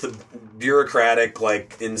 Just the bureaucratic,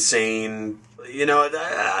 insane You know,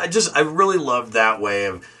 I really loved that way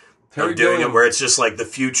of doing it, where it's just like the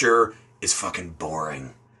future is fucking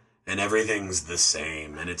boring and everything's the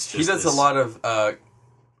same, and it's just he does a lot of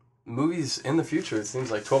movies in the future. It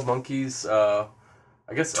seems like 12 Monkeys.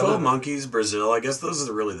 I guess 12 Monkeys, Brazil. I guess those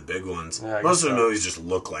are really the big ones. Yeah, most of the movies just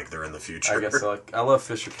look like they're in the future. I guess so. I love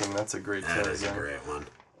Fisher King. That's a great choice. That is a great one.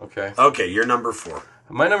 Okay. Okay, you're number 4.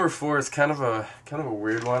 My number 4 is kind of a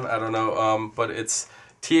weird one. I don't know, but it's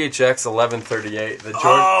THX 1138.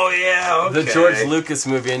 The George Lucas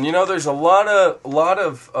movie, and you know, there's a lot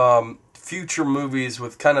of future movies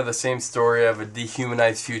with kind of the same story of a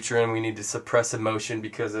dehumanized future, and we need to suppress emotion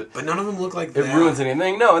because But none of them look like it ruins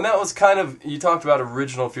anything. No, and that was kind of, you talked about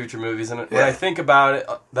original future movies, and when I think about it,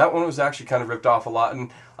 that one was actually kind of ripped off a lot, and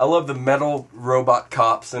I love the metal robot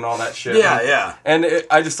cops and all that shit. Yeah. And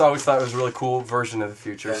I just always thought it was a really cool version of the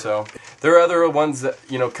future. So there are other ones that,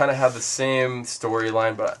 you know, kind of have the same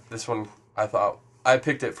storyline, but this one, I thought, I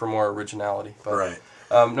picked it for more originality. But, right.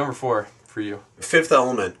 Number 4 for you. Fifth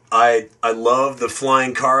Element. I love the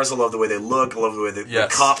flying cars. I love the way they look. I love the way the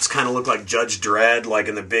cops kind of look like Judge Dredd, like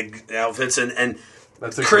in the big outfits. And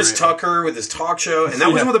that's Chris Tucker with his talk show. And that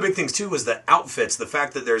was one of the big things, too, was the outfits. The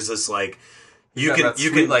fact that there's this, like, you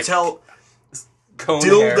can like, tell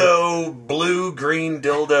dildo, blue, green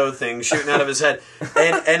dildo thing shooting out of his head.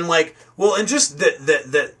 And like, well, and just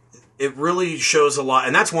that it really shows a lot.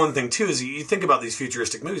 And that's one thing, too, is you think about these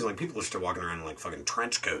futuristic movies, like, people are still walking around in, like, fucking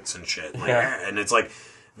trench coats and shit. Like, and it's like,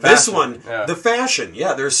 this one, the fashion,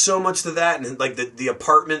 there's so much to that. And, like, the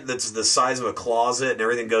apartment that's the size of a closet and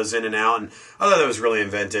everything goes in and out. And I thought that was really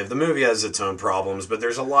inventive. The movie has its own problems, but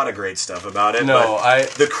there's a lot of great stuff about it.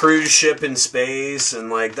 The cruise ship in space, and,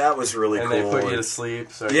 like, that was really cool. And they put you to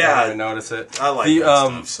sleep, so you don't even notice it. I like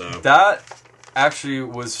that stuff, so. That actually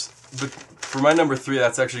was... For my number 3,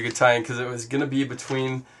 that's actually a good tie-in, because it was going to be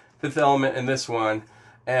between Fifth Element and this one,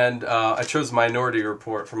 and I chose Minority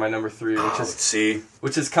Report for my number 3,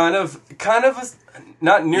 which is kind of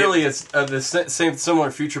not nearly as the same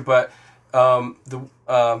similar future, but I don't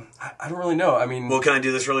really know. I mean, well, can I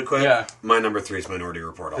do this really quick? Yeah, my number 3 is Minority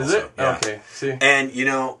Report. Also, is it? Yeah. Okay, see, and you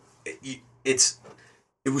know,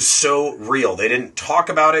 it was so real. They didn't talk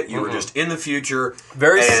about it. You were just in the future.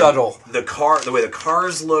 Very subtle. The way the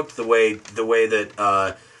cars looked, the way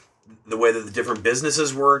that the different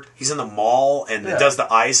businesses worked. He's in the mall and it does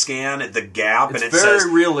the eye scan at the Gap, and it says,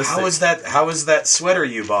 realistic. How is that sweater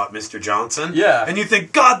you bought, Mr. Johnson? Yeah. And you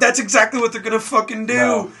think, God, that's exactly what they're gonna fucking do.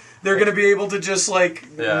 No. They're going to be able to just, like,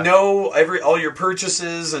 know all your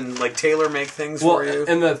purchases and, like, tailor-make things for you.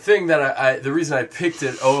 And the thing that the reason I picked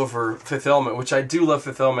it over Fifth Element, which I do love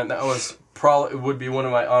Fifth Element, that was probably would be one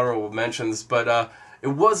of my honorable mentions, but it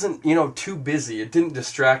wasn't, you know, too busy. It didn't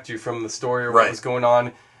distract you from the story or what was going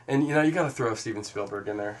on. And, you know, you got to throw Steven Spielberg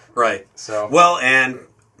in there. Right. So. Well, and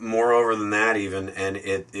moreover than that even, and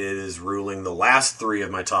it is ruling the last 3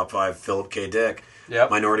 of my top 5, Philip K. Dick. Yep.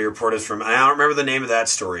 Minority Report is from... I don't remember the name of that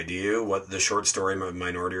story. Do you? What the short story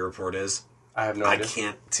Minority Report is? I have no idea. I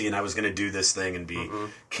can't see, and I was going to do this thing and be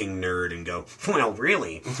King Nerd and go, well,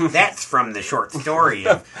 really? That's from the short story.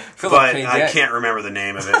 But I can't remember the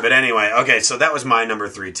name of it. But anyway, okay, so that was my number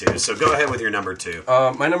 3, too. So go ahead with your number 2.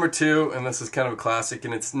 My number 2, and this is kind of a classic,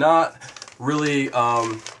 and it's not really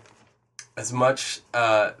as much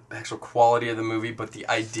the actual quality of the movie, but the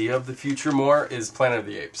idea of the future more, is Planet of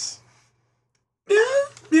the Apes.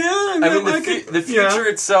 Yeah. I mean, the future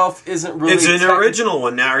itself isn't really... It's an original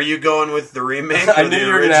one. Now, are you going with the remake or I knew you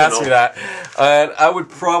were going to ask me that. And I would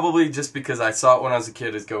probably, just because I saw it when I was a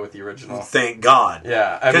kid, is go with the original. Thank God.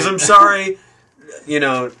 Yeah. Because I'm sorry, you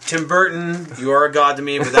know, Tim Burton, you are a god to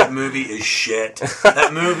me, but that movie is shit.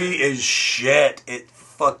 That movie is shit. It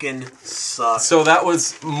fucking sucks. So that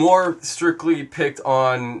was more strictly picked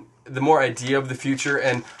on the more idea of the future,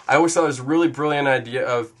 and I always thought it was a really brilliant idea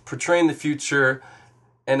of portraying the future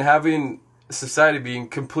and having society being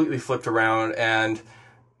completely flipped around, and,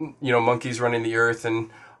 you know, monkeys running the earth, and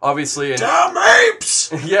obviously... Damn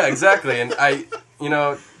apes! Yeah, exactly, and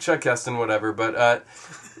Chuck Heston, whatever, but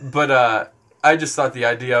I just thought the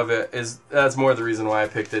idea of it that's more the reason why I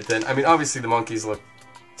picked it than... I mean, obviously the monkeys look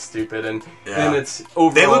stupid, and it's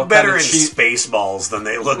overall they look better in cheap. Spaceballs than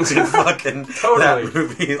they looked in fucking that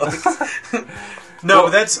movie. Like, no,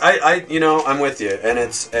 that's I'm with you, and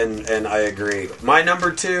and I agree. My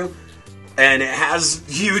number 2, and it has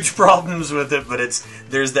huge problems with it, but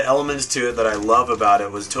there's the elements to it that I love about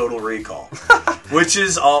it, was Total Recall, which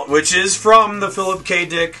is from the Philip K.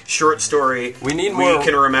 Dick short story. We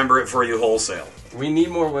can remember it for you wholesale. We need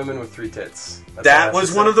more women with 3 tits. That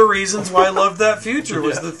was one of the reasons why I loved that future,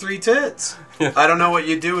 was the 3 tits. Yeah. I don't know what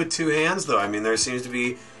you do with 2 hands, though. I mean, there seems to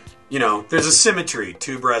be You know, there's a symmetry.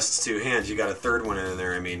 2 breasts, 2 hands. You got a third one in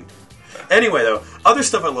there. I mean, anyway, though, other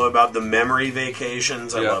stuff I love about the memory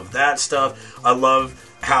vacations. I love that stuff. I love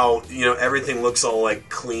how, you know, everything looks all like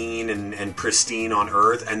clean and pristine on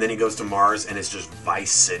Earth, and then he goes to Mars and it's just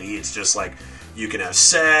Vice City. It's just like you can have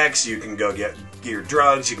sex, you can go get your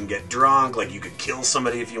drugs, you can get drunk, like you could kill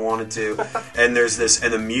somebody if you wanted to. And there's this,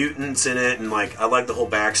 and the mutants in it, and like I like the whole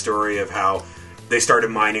backstory of how they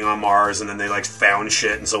started mining on Mars and then they like found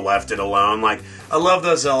shit and so left it alone. Like, I love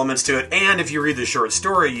those elements to it. And if you read the short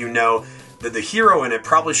story, you know that the hero in it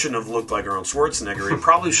probably shouldn't have looked like Arnold Schwarzenegger. He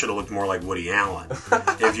probably should have looked more like Woody Allen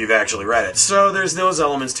if you've actually read it. So there's those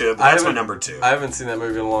elements to it, but that's my number 2. I haven't seen that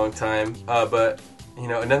movie in a long time, but, you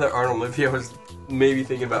know, another Arnold movie I was maybe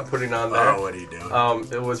thinking about putting on there. Oh, what are you doing?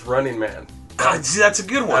 It was Running Man. That's a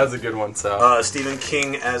good one. That was a good one. So Stephen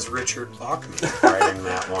King as Richard Bachman writing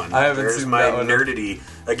that one. I haven't seen my that one. Nerdity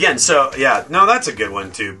again. So yeah, no, that's a good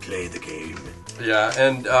one to play the game. Yeah,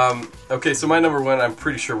 and okay, so my number 1, I'm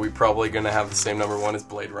pretty sure we're probably going to have the same number 1 as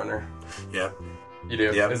Blade Runner. Yeah. You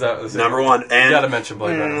do? Yep. Is that the same number 1? And you gotta mention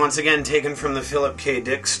Blade Runner. Once again, taken from the Philip K.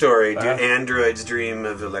 Dick story, Do Androids Dream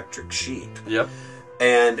of Electric Sheep? Yep.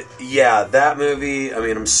 And yeah, that movie, I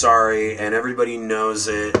mean, I'm sorry, and everybody knows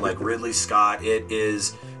it, like Ridley Scott, it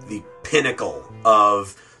is the pinnacle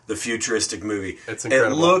of the futuristic movie. It's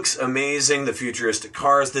incredible. It looks amazing, the futuristic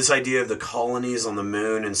cars, this idea of the colonies on the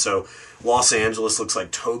moon, and so Los Angeles looks like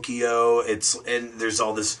Tokyo. And there's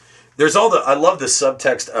all the I love the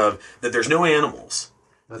subtext of that there's no animals.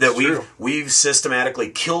 That's true. We've systematically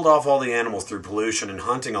killed off all the animals through pollution and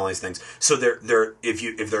hunting, all these things. So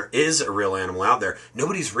if there is a real animal out there,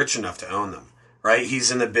 nobody's rich enough to own them, right? He's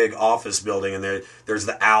in the big office building, and there's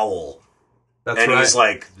the owl, that's and right. he's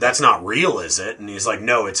like, "That's not real, is it?" And he's like,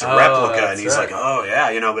 "No, it's a replica." And he's like, "Oh yeah,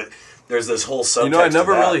 you know." But there's this whole subtext. You know, I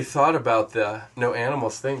never really thought about the no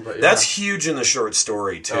animals thing, but yeah. That's huge in the short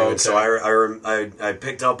story too. And so I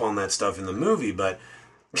picked up on that stuff in the movie, but.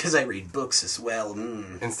 Because I read books as well.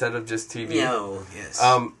 Instead of just TV. No, yes.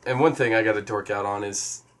 And one thing I got to dork out on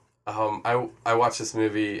is I watched this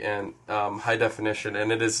movie in high definition, and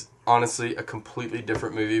it is honestly a completely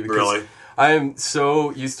different movie. Because really? I am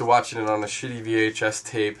so used to watching it on a shitty VHS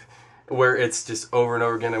tape where it's just over and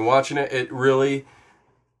over again. And watching it, it really,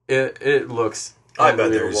 it looks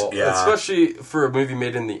unbelievable. Especially for a movie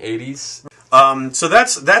made in the 80s. So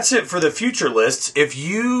that's it for the future lists. If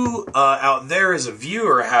you out there as a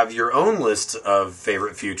viewer have your own list of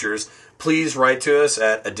favorite futures, please write to us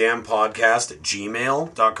at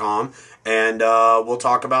adamnpodcast@gmail.com, and we'll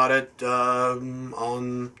talk about it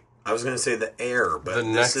on, I was going to say the air, but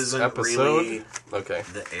this isn't episode? Really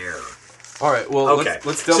the air. All right, well, okay.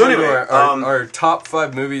 let's delve into our top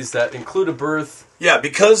 5 movies that include a birth. Yeah,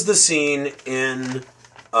 because the scene in...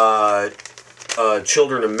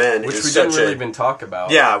 Children of Men, which is we such didn't really even talk about.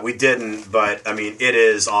 Yeah, we didn't, but I mean, it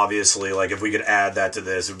is obviously like if we could add that to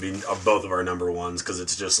this, it would be both of our number 1s because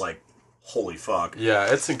it's just like holy fuck.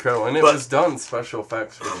 Yeah, it's incredible, and it was done special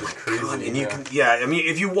effects, which is crazy. God, and you can, I mean,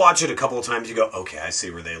 if you watch it a couple of times, you go, okay, I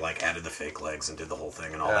see where they like added the fake legs and did the whole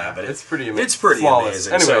thing and all that. But it's pretty amazing. It's pretty flawless.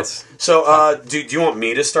 amazing. Anyways, so do you want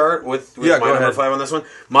me to start with my number 5 on this one?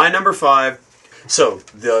 My number 5. So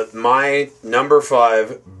my number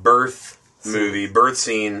 5 birth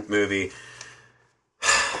scene movie,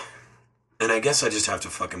 and I guess I just have to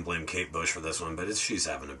fucking blame Kate Bush for this one, but she's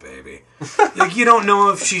having a baby. Like, you don't know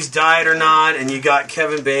if she's died or not, and you got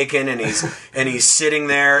Kevin Bacon, and he's sitting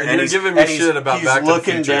there, and he's giving me shit about Back to the Future. He's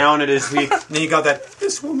looking down at his feet, and then you got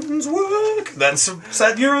this woman's work.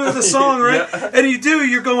 You're the song, right? Yeah. And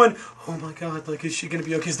you're going, oh my god, like, is she gonna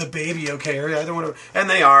be okay? Is the baby okay? Or I don't want to, and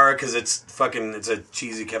they are, because it's a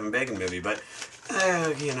cheesy Kevin Bacon movie, but.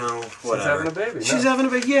 You know, whatever. She's having a baby. She's having a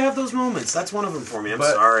baby. You have those moments. That's one of them for me. I'm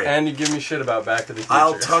sorry. And you give me shit about Back to the Future.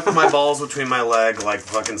 I'll tuck my balls between my leg like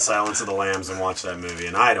fucking Silence of the Lambs and watch that movie,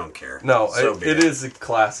 and I don't care. No, it is a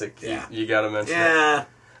classic. Yeah. You gotta mention it. Yeah.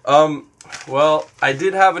 Well, I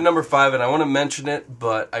did have a number 5, and I want to mention it,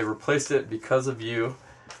 but I replaced it because of you.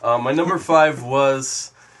 My number 5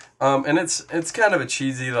 was, and it's kind of a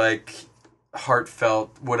cheesy, like,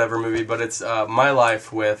 heartfelt whatever movie, but it's My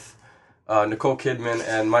Life with... Nicole Kidman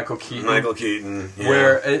and Michael Keaton. Yeah.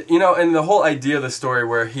 Where, and the whole idea of the story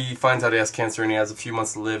where he finds out he has cancer and he has a few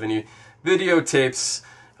months to live and he videotapes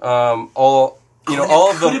all of them.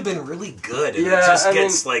 It could have been really good. And it just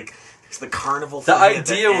gets like... It's the carnival The thing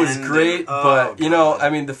idea was great, but, you know, I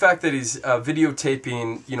mean, the fact that he's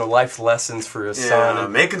videotaping, you know, life lessons for his son.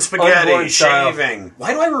 And making spaghetti, shaving.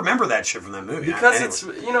 Why do I remember that shit from that movie? Because it's,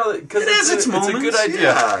 you know, because it's a good idea.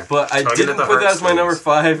 Yeah. But I didn't put that as my number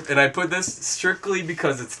 5, and I put this strictly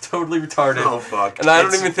because it's totally retarded. Oh, fuck. And I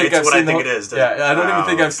don't even think I've seen the whole... It is, I don't even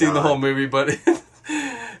think I've seen the whole movie, but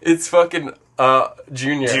it's fucking...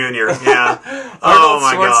 Junior, yeah. Arnold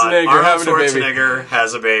Schwarzenegger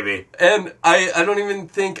has a baby. And I don't even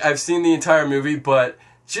think I've seen the entire movie, but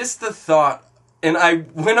just the thought, and I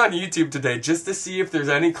went on YouTube today just to see if there's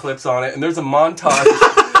any clips on it, and there's a montage.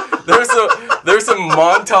 there's a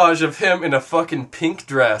montage of him in a fucking pink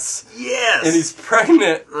dress. Yes. And he's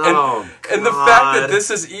pregnant. Oh, and the fact that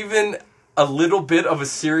this is even a little bit of a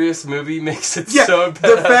serious movie makes it so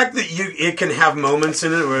bad. The fact that it can have moments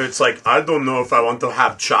in it where it's like, I don't know if I want to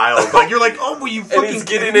have child. Like, you're like, oh, will you fucking... And he's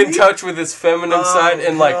getting in touch with his feminine side,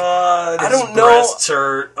 and like, I don't know... breasts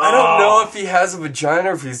hurt. I don't know if he has a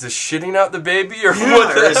vagina or if he's just shitting out the baby or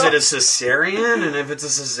what the or is hell. it a cesarean? And if it's a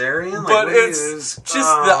cesarean, like, but it's just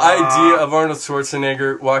the idea of Arnold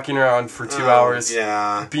Schwarzenegger walking around for 2 hours,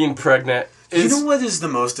 being pregnant. You know what is the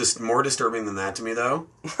more disturbing than that to me, though?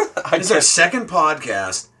 This is our second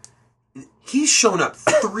podcast. He's shown up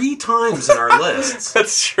 3 times in our lists.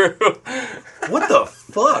 That's true. What the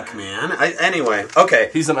fuck, man? Anyway, okay.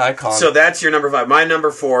 He's an icon. So that's your number 5. My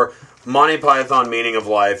number 4, Monty Python Meaning of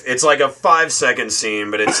Life. It's like a 5-second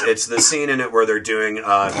scene, but it's the scene in it where they're doing...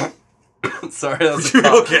 Sorry, that was a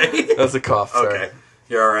cough. Okay? That was a cough, sorry. Okay.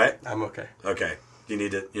 You're alright? I'm okay. Okay.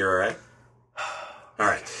 You're alright?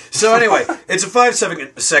 Alright. So anyway, it's a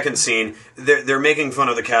 5-second scene. They're making fun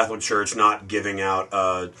of the Catholic Church not giving out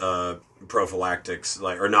prophylactics,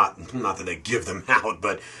 like, or not that they give them out,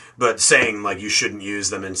 but saying like you shouldn't use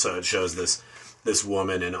them, and so it shows this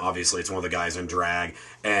woman, and obviously it's one of the guys in drag,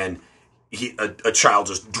 and a child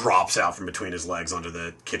just drops out from between his legs onto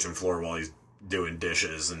the kitchen floor while he's doing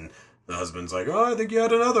dishes, and the husband's like, oh, I think you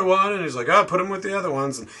had another one. And he's like, oh, put him with the other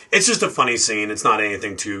ones. And it's just a funny scene. It's not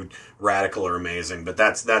anything too radical or amazing. But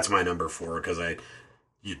that's my number 4, because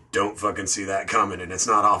you don't fucking see that coming. And it's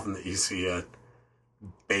not often that you see a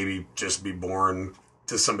baby just be born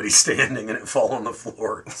to somebody standing and it fall on the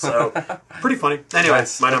floor. So, pretty funny. Anyway,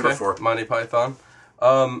 nice. My number 4. Monty Python.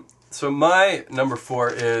 So my number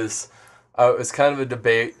 4 is, it's kind of a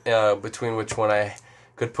debate between which one I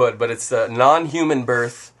could put. But it's Non-Human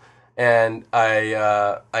Birth. And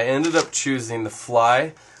I ended up choosing The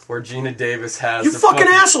Fly, where Gina Davis has... You fucking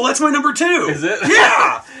asshole! That's my number 2! Is it?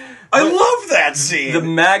 Yeah! I love that scene! The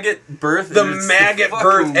maggot birth. The maggot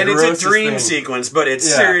birth. And it's a dream sequence, but it's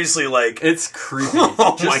seriously like... It's creepy.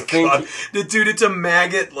 Oh my god. Dude, it's a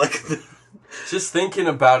maggot, like... Just thinking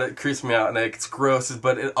about it creeps me out, and it's gross,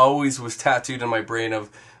 but it always was tattooed in my brain of...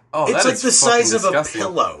 Oh, it's like the size disgusting. of a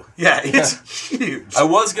pillow. Yeah, it's huge. I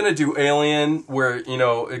was going to do Alien, where, you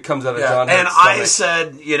know, it comes out of John Hurt's and stomach. I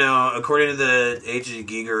said, you know, according to the H.G.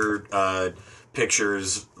 Giger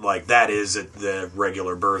pictures, like, that is the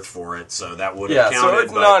regular birth for it, so that would have counted. Yeah, so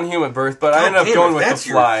it's non-human birth, but I ended up going with The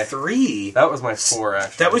Fly. That's your 3. That was my 4,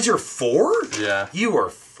 actually. That was your 4? Yeah. You are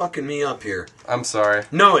fucking me up here. I'm sorry.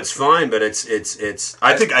 No, it's fine, but it's.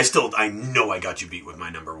 I know I got you beat with my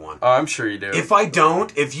number 1. Oh, I'm sure you do. If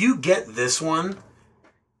you get this one,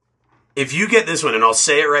 and I'll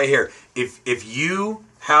say it right here, if you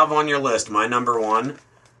have on your list my number 1,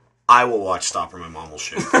 I will watch Stop or My Mom Will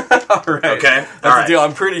Shoot. All right. Okay? That's the deal.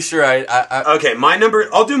 I'm pretty sure Okay,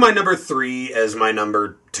 I'll do my number 3 as my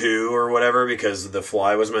number 2 or whatever, because The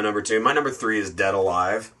Fly was my number 2. My number 3 is Dead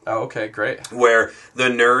Alive. Oh, okay, great. Where the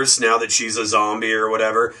nurse, now that she's a zombie or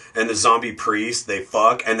whatever, and the zombie priest, they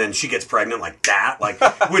fuck, and then she gets pregnant like that. Like,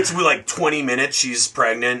 which with like 20 minutes she's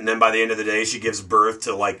pregnant, and then by the end of the day she gives birth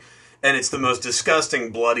to like... And it's the most disgusting,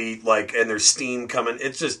 bloody, like, and there's steam coming.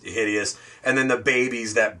 It's just hideous. And then the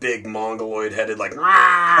baby's that big mongoloid-headed, like,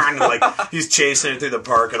 and like he's chasing it through the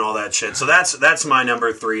park and all that shit. So that's my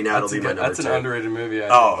number 3. Now it'll be my number 2. That's an underrated movie.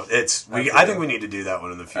 I think we need to do that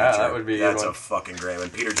one in the future. Yeah, that would be. That's a fucking great one.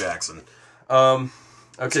 Peter Jackson. Okay,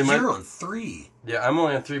 so you're on 3. Yeah, I'm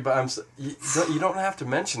only on 3, but you don't have to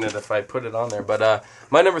mention it if I put it on there. But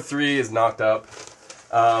my number 3 is Knocked Up.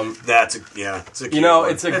 It's a cute you know,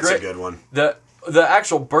 one. it's a good one. The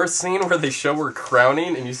actual birth scene where they show her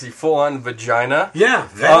crowning and you see full on vagina. Yeah,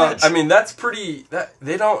 vag. I mean, that's pretty.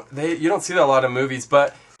 You don't see that a lot of movies,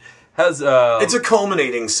 but has it's a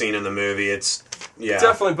culminating scene in the movie. It's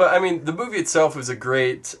definitely. But I mean, the movie itself was a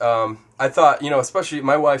great. I thought, you know, especially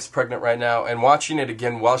my wife's pregnant right now, and watching it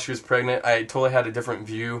again while she was pregnant, I totally had a different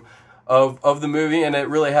view of the movie, and it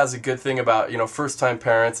really has a good thing about, first time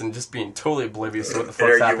parents and just being totally oblivious to what the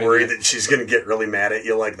fuck's happening. Are you worried that she's gonna get really mad at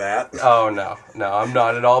you like that? Oh no, I'm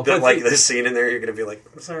not at all. But like this scene in there, you're gonna be like,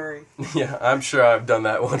 I'm sorry. Yeah, I'm sure I've done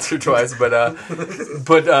that once or twice, but Judd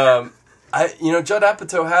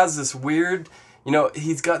Apatow has this weird,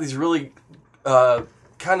 he's got these really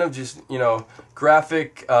kind of just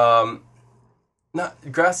graphic. Not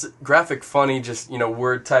graphic, funny, just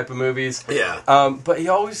word type of movies. Yeah. But he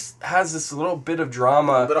always has this little bit of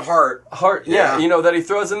drama, a little bit of heart. Yeah. That he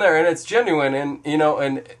throws in there, and it's genuine, and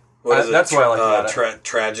that's why I like about it.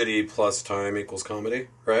 Tragedy plus time equals comedy,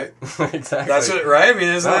 right? Exactly. That's what, right? I mean,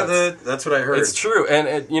 that's what I heard. It's true, and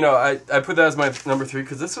I put that as my number 3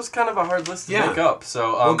 because this was kind of a hard list to make up.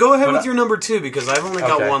 So well, go ahead with your number 2 because I've only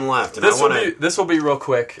got one left, and this will be real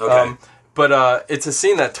quick. Okay. But it's a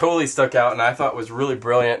scene that totally stuck out and I thought was really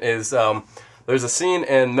brilliant is there's a scene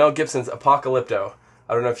in Mel Gibson's Apocalypto.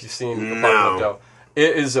 I don't know if you've seen Apocalypto.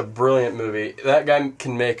 It is a brilliant movie. That guy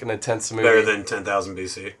can make an intense movie. Better than 10,000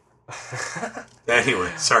 BC.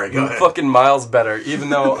 Anyway, sorry, go ahead. Fucking miles better, even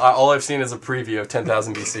though all I've seen is a preview of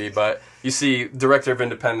 10,000 BC, but you see Director of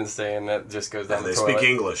Independence Day and that just goes down the toilet. They speak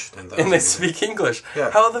English. 10,000 and they speak English.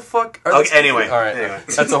 Yeah. How the fuck are they anyway. All right, anyway.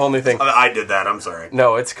 That's a whole new thing. I did that, I'm sorry.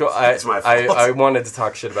 No, it's cool. It's my fault. I wanted to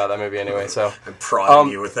talk shit about that movie anyway, so. I'm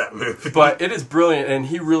prodding you with that movie. But it is brilliant, and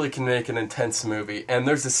he really can make an intense movie. And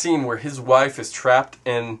there's a scene where his wife is trapped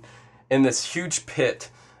in this huge pit,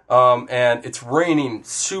 and it's raining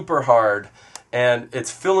super hard, and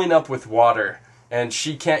it's filling up with water, and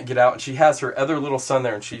she can't get out, and she has her other little son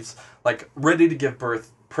there, and she's like ready to give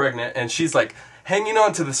birth, pregnant, and she's like hanging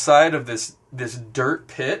on to the side of this dirt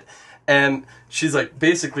pit, and she's like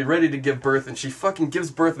basically ready to give birth, and she fucking gives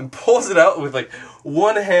birth and pulls it out with like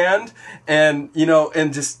one hand, and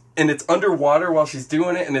and it's underwater while she's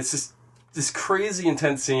doing it, and it's just this crazy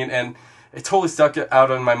intense scene, and it totally stuck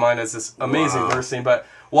out in my mind as this amazing birth scene, but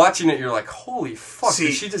watching it, you're like, holy fuck,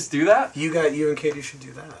 did she just do that? You and Katie should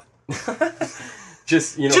do that.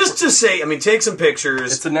 Just to say, I mean, take some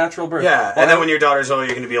pictures. It's a natural birth. Yeah, and then when your daughter's older,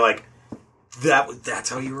 you're going to be like, that's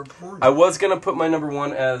how you were born. I was going to put my number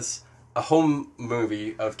 1 as a home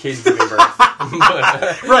movie of Katie giving birth.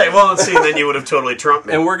 Right, well, see, then you would have totally trumped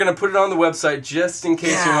me. And we're going to put it on the website just in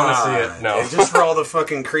case you want to see it. No. Just for all the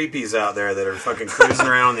fucking creepies out there that are fucking cruising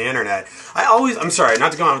around on the internet. I'm sorry,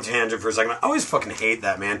 not to go on a tangent for a second, I always fucking hate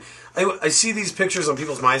that, man. I see these pictures on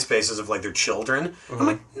people's MySpaces of, like, their children. Mm-hmm. I'm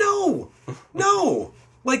like, no.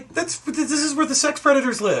 Like, this is where the sex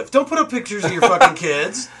predators live. Don't put up pictures of your fucking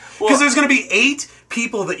kids. Because there's going to be 8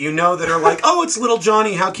 people that you know that are like, oh, it's little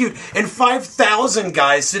Johnny, how cute. And 5,000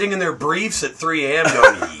 guys sitting in their briefs at 3 a.m.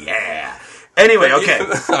 going, yeah. Anyway, okay.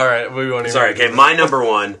 All right, we won't even... Sorry, okay, my number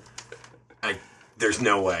 1, there's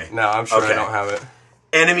no way. No, I'm sure I don't have it.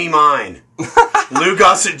 Enemy Mine. Lou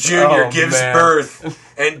Gossett Jr. gives birth,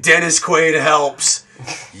 and Dennis Quaid helps.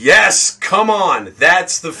 Yes, come on.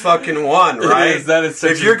 That's the fucking one, right? That is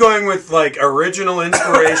if you're going with, like, original,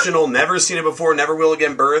 inspirational, never seen it before, never will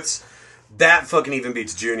again births, that fucking even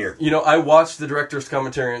beats Junior. I watched the director's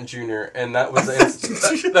commentary on Junior, and that was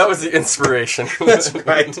that was the inspiration. That's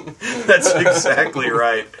right. That's exactly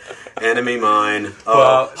right. Enemy Mine.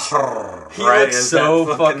 He looks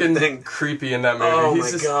so fucking creepy in that movie. Oh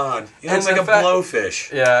my god. He looks like a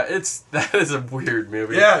blowfish. Yeah, that is a weird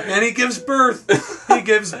movie. Yeah, and he gives birth.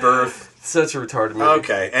 Such a retarded movie.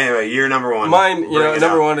 Okay, anyway, you're number 1. Mine,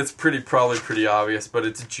 number 1, it's probably pretty obvious, but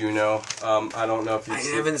it's Juno. I don't know if you've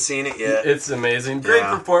seen it. I haven't seen it yet. It's amazing. Great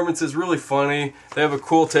performances, really funny. They have a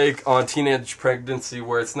cool take on teenage pregnancy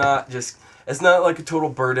where it's not like a total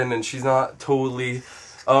burden, and she's not totally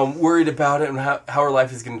worried about it and how her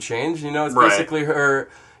life is going to change. It's basically her,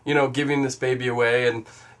 giving this baby away, and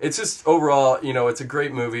it's just overall, it's a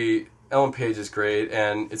great movie. Ellen Page is great,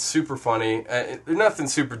 and it's super funny. There's nothing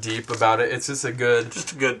super deep about it. It's just a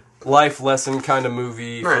good life lesson kind of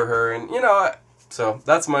movie for her, and so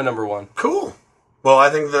that's my number 1. Cool. Well, I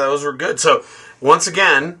think those were good. So once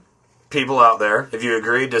again, people out there, if you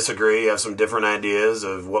agree, disagree, you have some different ideas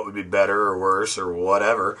of what would be better or worse or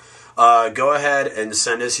whatever, go ahead and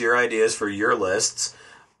send us your ideas for your lists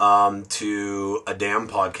to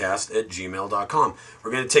adamnpodcast@gmail.com.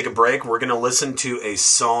 We're going to take a break. We're going to listen to a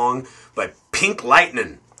song by Pink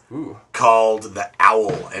Lightning called The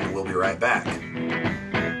Owl, and we'll be right back. One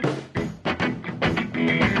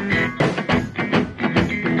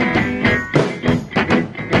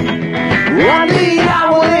day I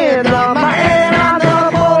will end up my head on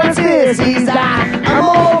the voices. He's like, I'm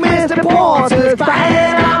old Mr. Porter,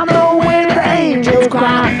 fighting on the way the angels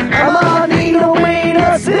cry. I'm a needle made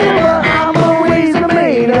of silver, I'm a razor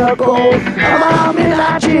made of gold. I'm a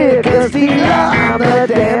midnight chicken. just the love, the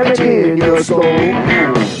damage in your soul.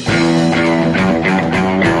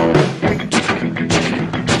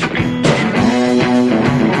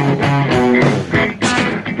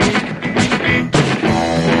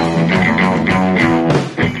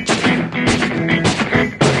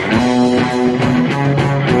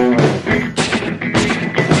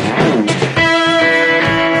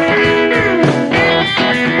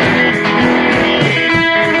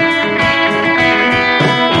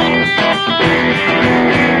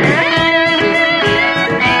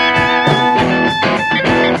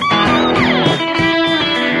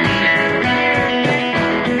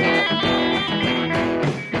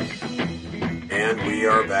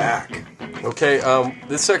 Okay,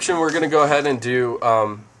 this section we're going to go ahead and do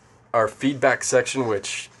our feedback section,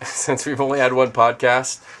 which, since we've only had one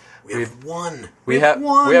podcast, we have one. We have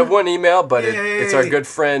one email, but it's our good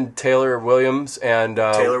friend Taylor Williams. And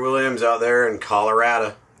Taylor Williams out there in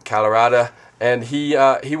Colorado. And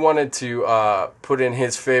he wanted to put in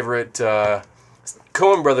his favorite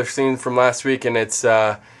Coen Brothers scene from last week, and it's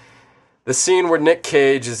the scene where Nick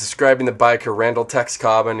Cage is describing the biker Randall Tex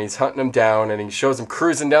Cobb, and he's hunting him down, and he shows him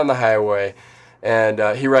cruising down the highway, and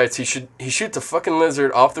he writes he shoots a fucking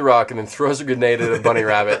lizard off the rock and then throws a grenade at a bunny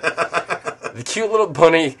rabbit. The cute little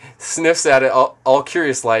bunny sniffs at it, all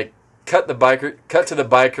curious, like cut to the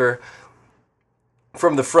biker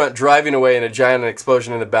from the front driving away in a giant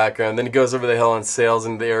explosion in the background. Then he goes over the hill and sails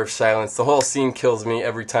into the air of silence. The whole scene kills me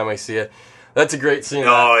every time I see it. That's a great scene.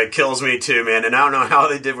 Oh, it kills me too, man. And I don't know how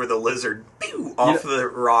they did with the lizard off the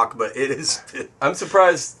rock, but it is... I'm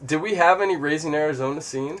surprised. Did we have any Raising Arizona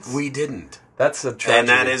scenes? We didn't. That's a tragedy. And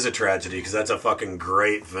that is a tragedy, because that's a fucking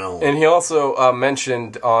great film. And he also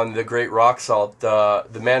mentioned on The Great Rock Salt,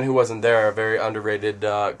 The Man Who Wasn't There, a very underrated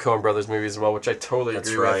Coen Brothers movie as well, which I totally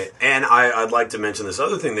agree with. That's right. And I'd like to mention this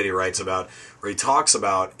other thing that he writes about, where he talks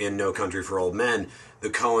about in No Country for Old Men, the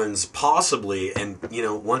Coens possibly, and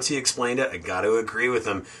once he explained it, I got to agree with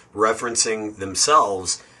him, referencing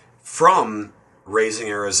themselves from Raising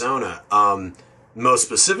Arizona. Most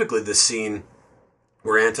specifically, the scene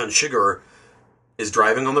where Anton Chigurh is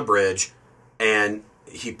driving on the bridge, and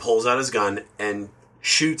he pulls out his gun and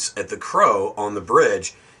shoots at the crow on the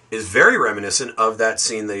bridge is very reminiscent of that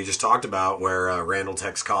scene that you just talked about, where Randall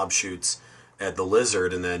Tex Cobb shoots at the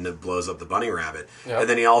lizard and then it blows up the bunny rabbit. Yep. And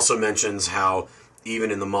then he also mentions how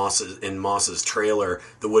even in Moss's trailer,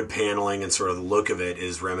 the wood paneling and sort of the look of it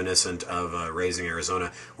is reminiscent of Raising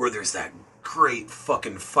Arizona, where there's that great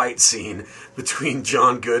fucking fight scene between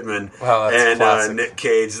John Goodman and Nick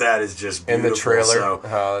Cage. That is just beautiful. In the trailer. So,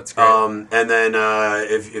 that's great. And then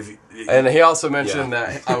and he also mentioned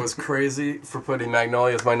that I was crazy for putting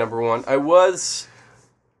Magnolia as my number one. I was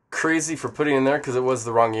crazy for putting it in there because it was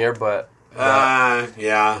the wrong year, but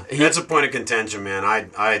that's a point of contention, man.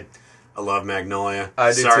 I love Magnolia. I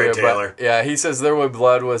do Sorry, too, Taylor. But, he says There Will Be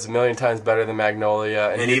Blood was a million times better than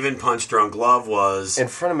Magnolia. And even Punch Drunk Love was... in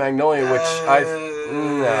front of Magnolia, which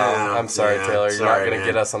I'm sorry, Taylor. You're not going to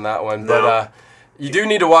get us on that one. No. But you do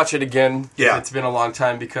need to watch it again. Yeah. It's been a long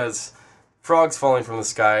time, because frogs falling from the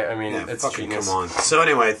sky, I mean, it's genius. Come on. So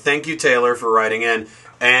anyway, thank you, Taylor, for writing in.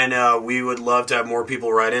 And we would love to have more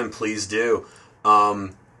people write in. Please do.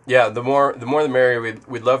 Yeah, the more the merrier.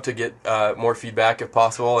 We'd love to get more feedback if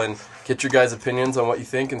possible, and get your guys' opinions on what you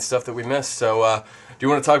think and stuff that we missed. So, do you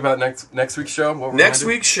want to talk about next week's show? Next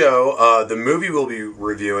week's show, the movie we'll be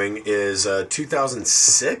reviewing is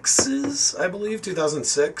 2006's, I believe,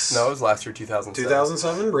 2006. No, it was last year, 2007.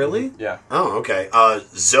 2007, really? Yeah. Oh, okay.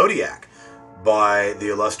 Zodiac by the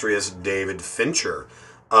illustrious David Fincher.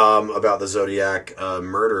 About the Zodiac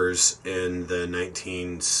murders in the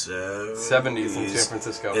 1970s in San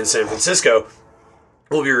Francisco. In San Francisco.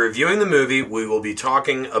 We'll be reviewing the movie. We will be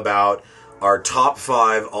talking about our top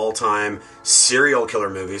 5 all-time serial killer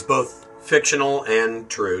movies, both fictional and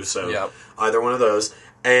true, so either one of those.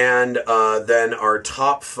 And then our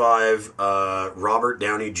top 5 Robert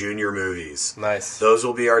Downey Jr. movies. Nice. Those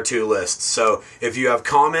will be our 2 lists. So if you have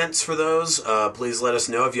comments for those, please let us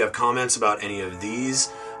know. If you have comments about any of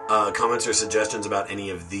these, comments or suggestions about any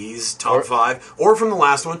of these top 5, or from the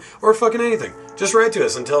last one, or fucking anything, just write to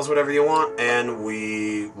us and tell us whatever you want, and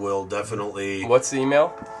we will definitely... What's the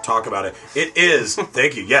email? Talk about it. It is...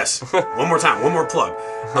 Thank you. Yes. One more time. One more plug.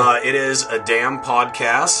 It is a damn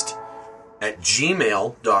podcast at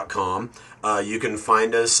gmail.com. You can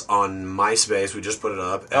find us on MySpace. We just put it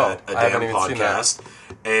up at A Damn Podcast.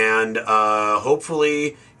 And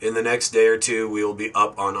hopefully in the next day or 2, we will be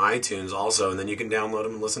up on iTunes also. And then you can download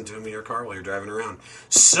them and listen to them in your car while you're driving around.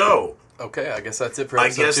 So... Okay, I guess that's it for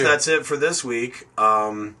episode 2. That's it for this week.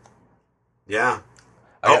 Yeah.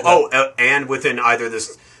 And within either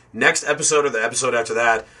this... next episode or the episode after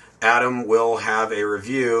that, Adam will have a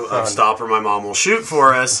review of Stop or My Mom Will Shoot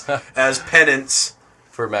for us as penance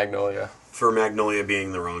for Magnolia. For Magnolia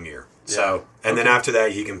being the wrong year. Yeah. So, and then after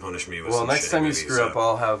that, he can punish me with some next time you screw up,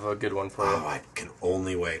 I'll have a good one for you. Oh, I can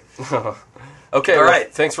only wait. Okay, all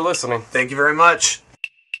right. Thanks for listening. Thank you very much.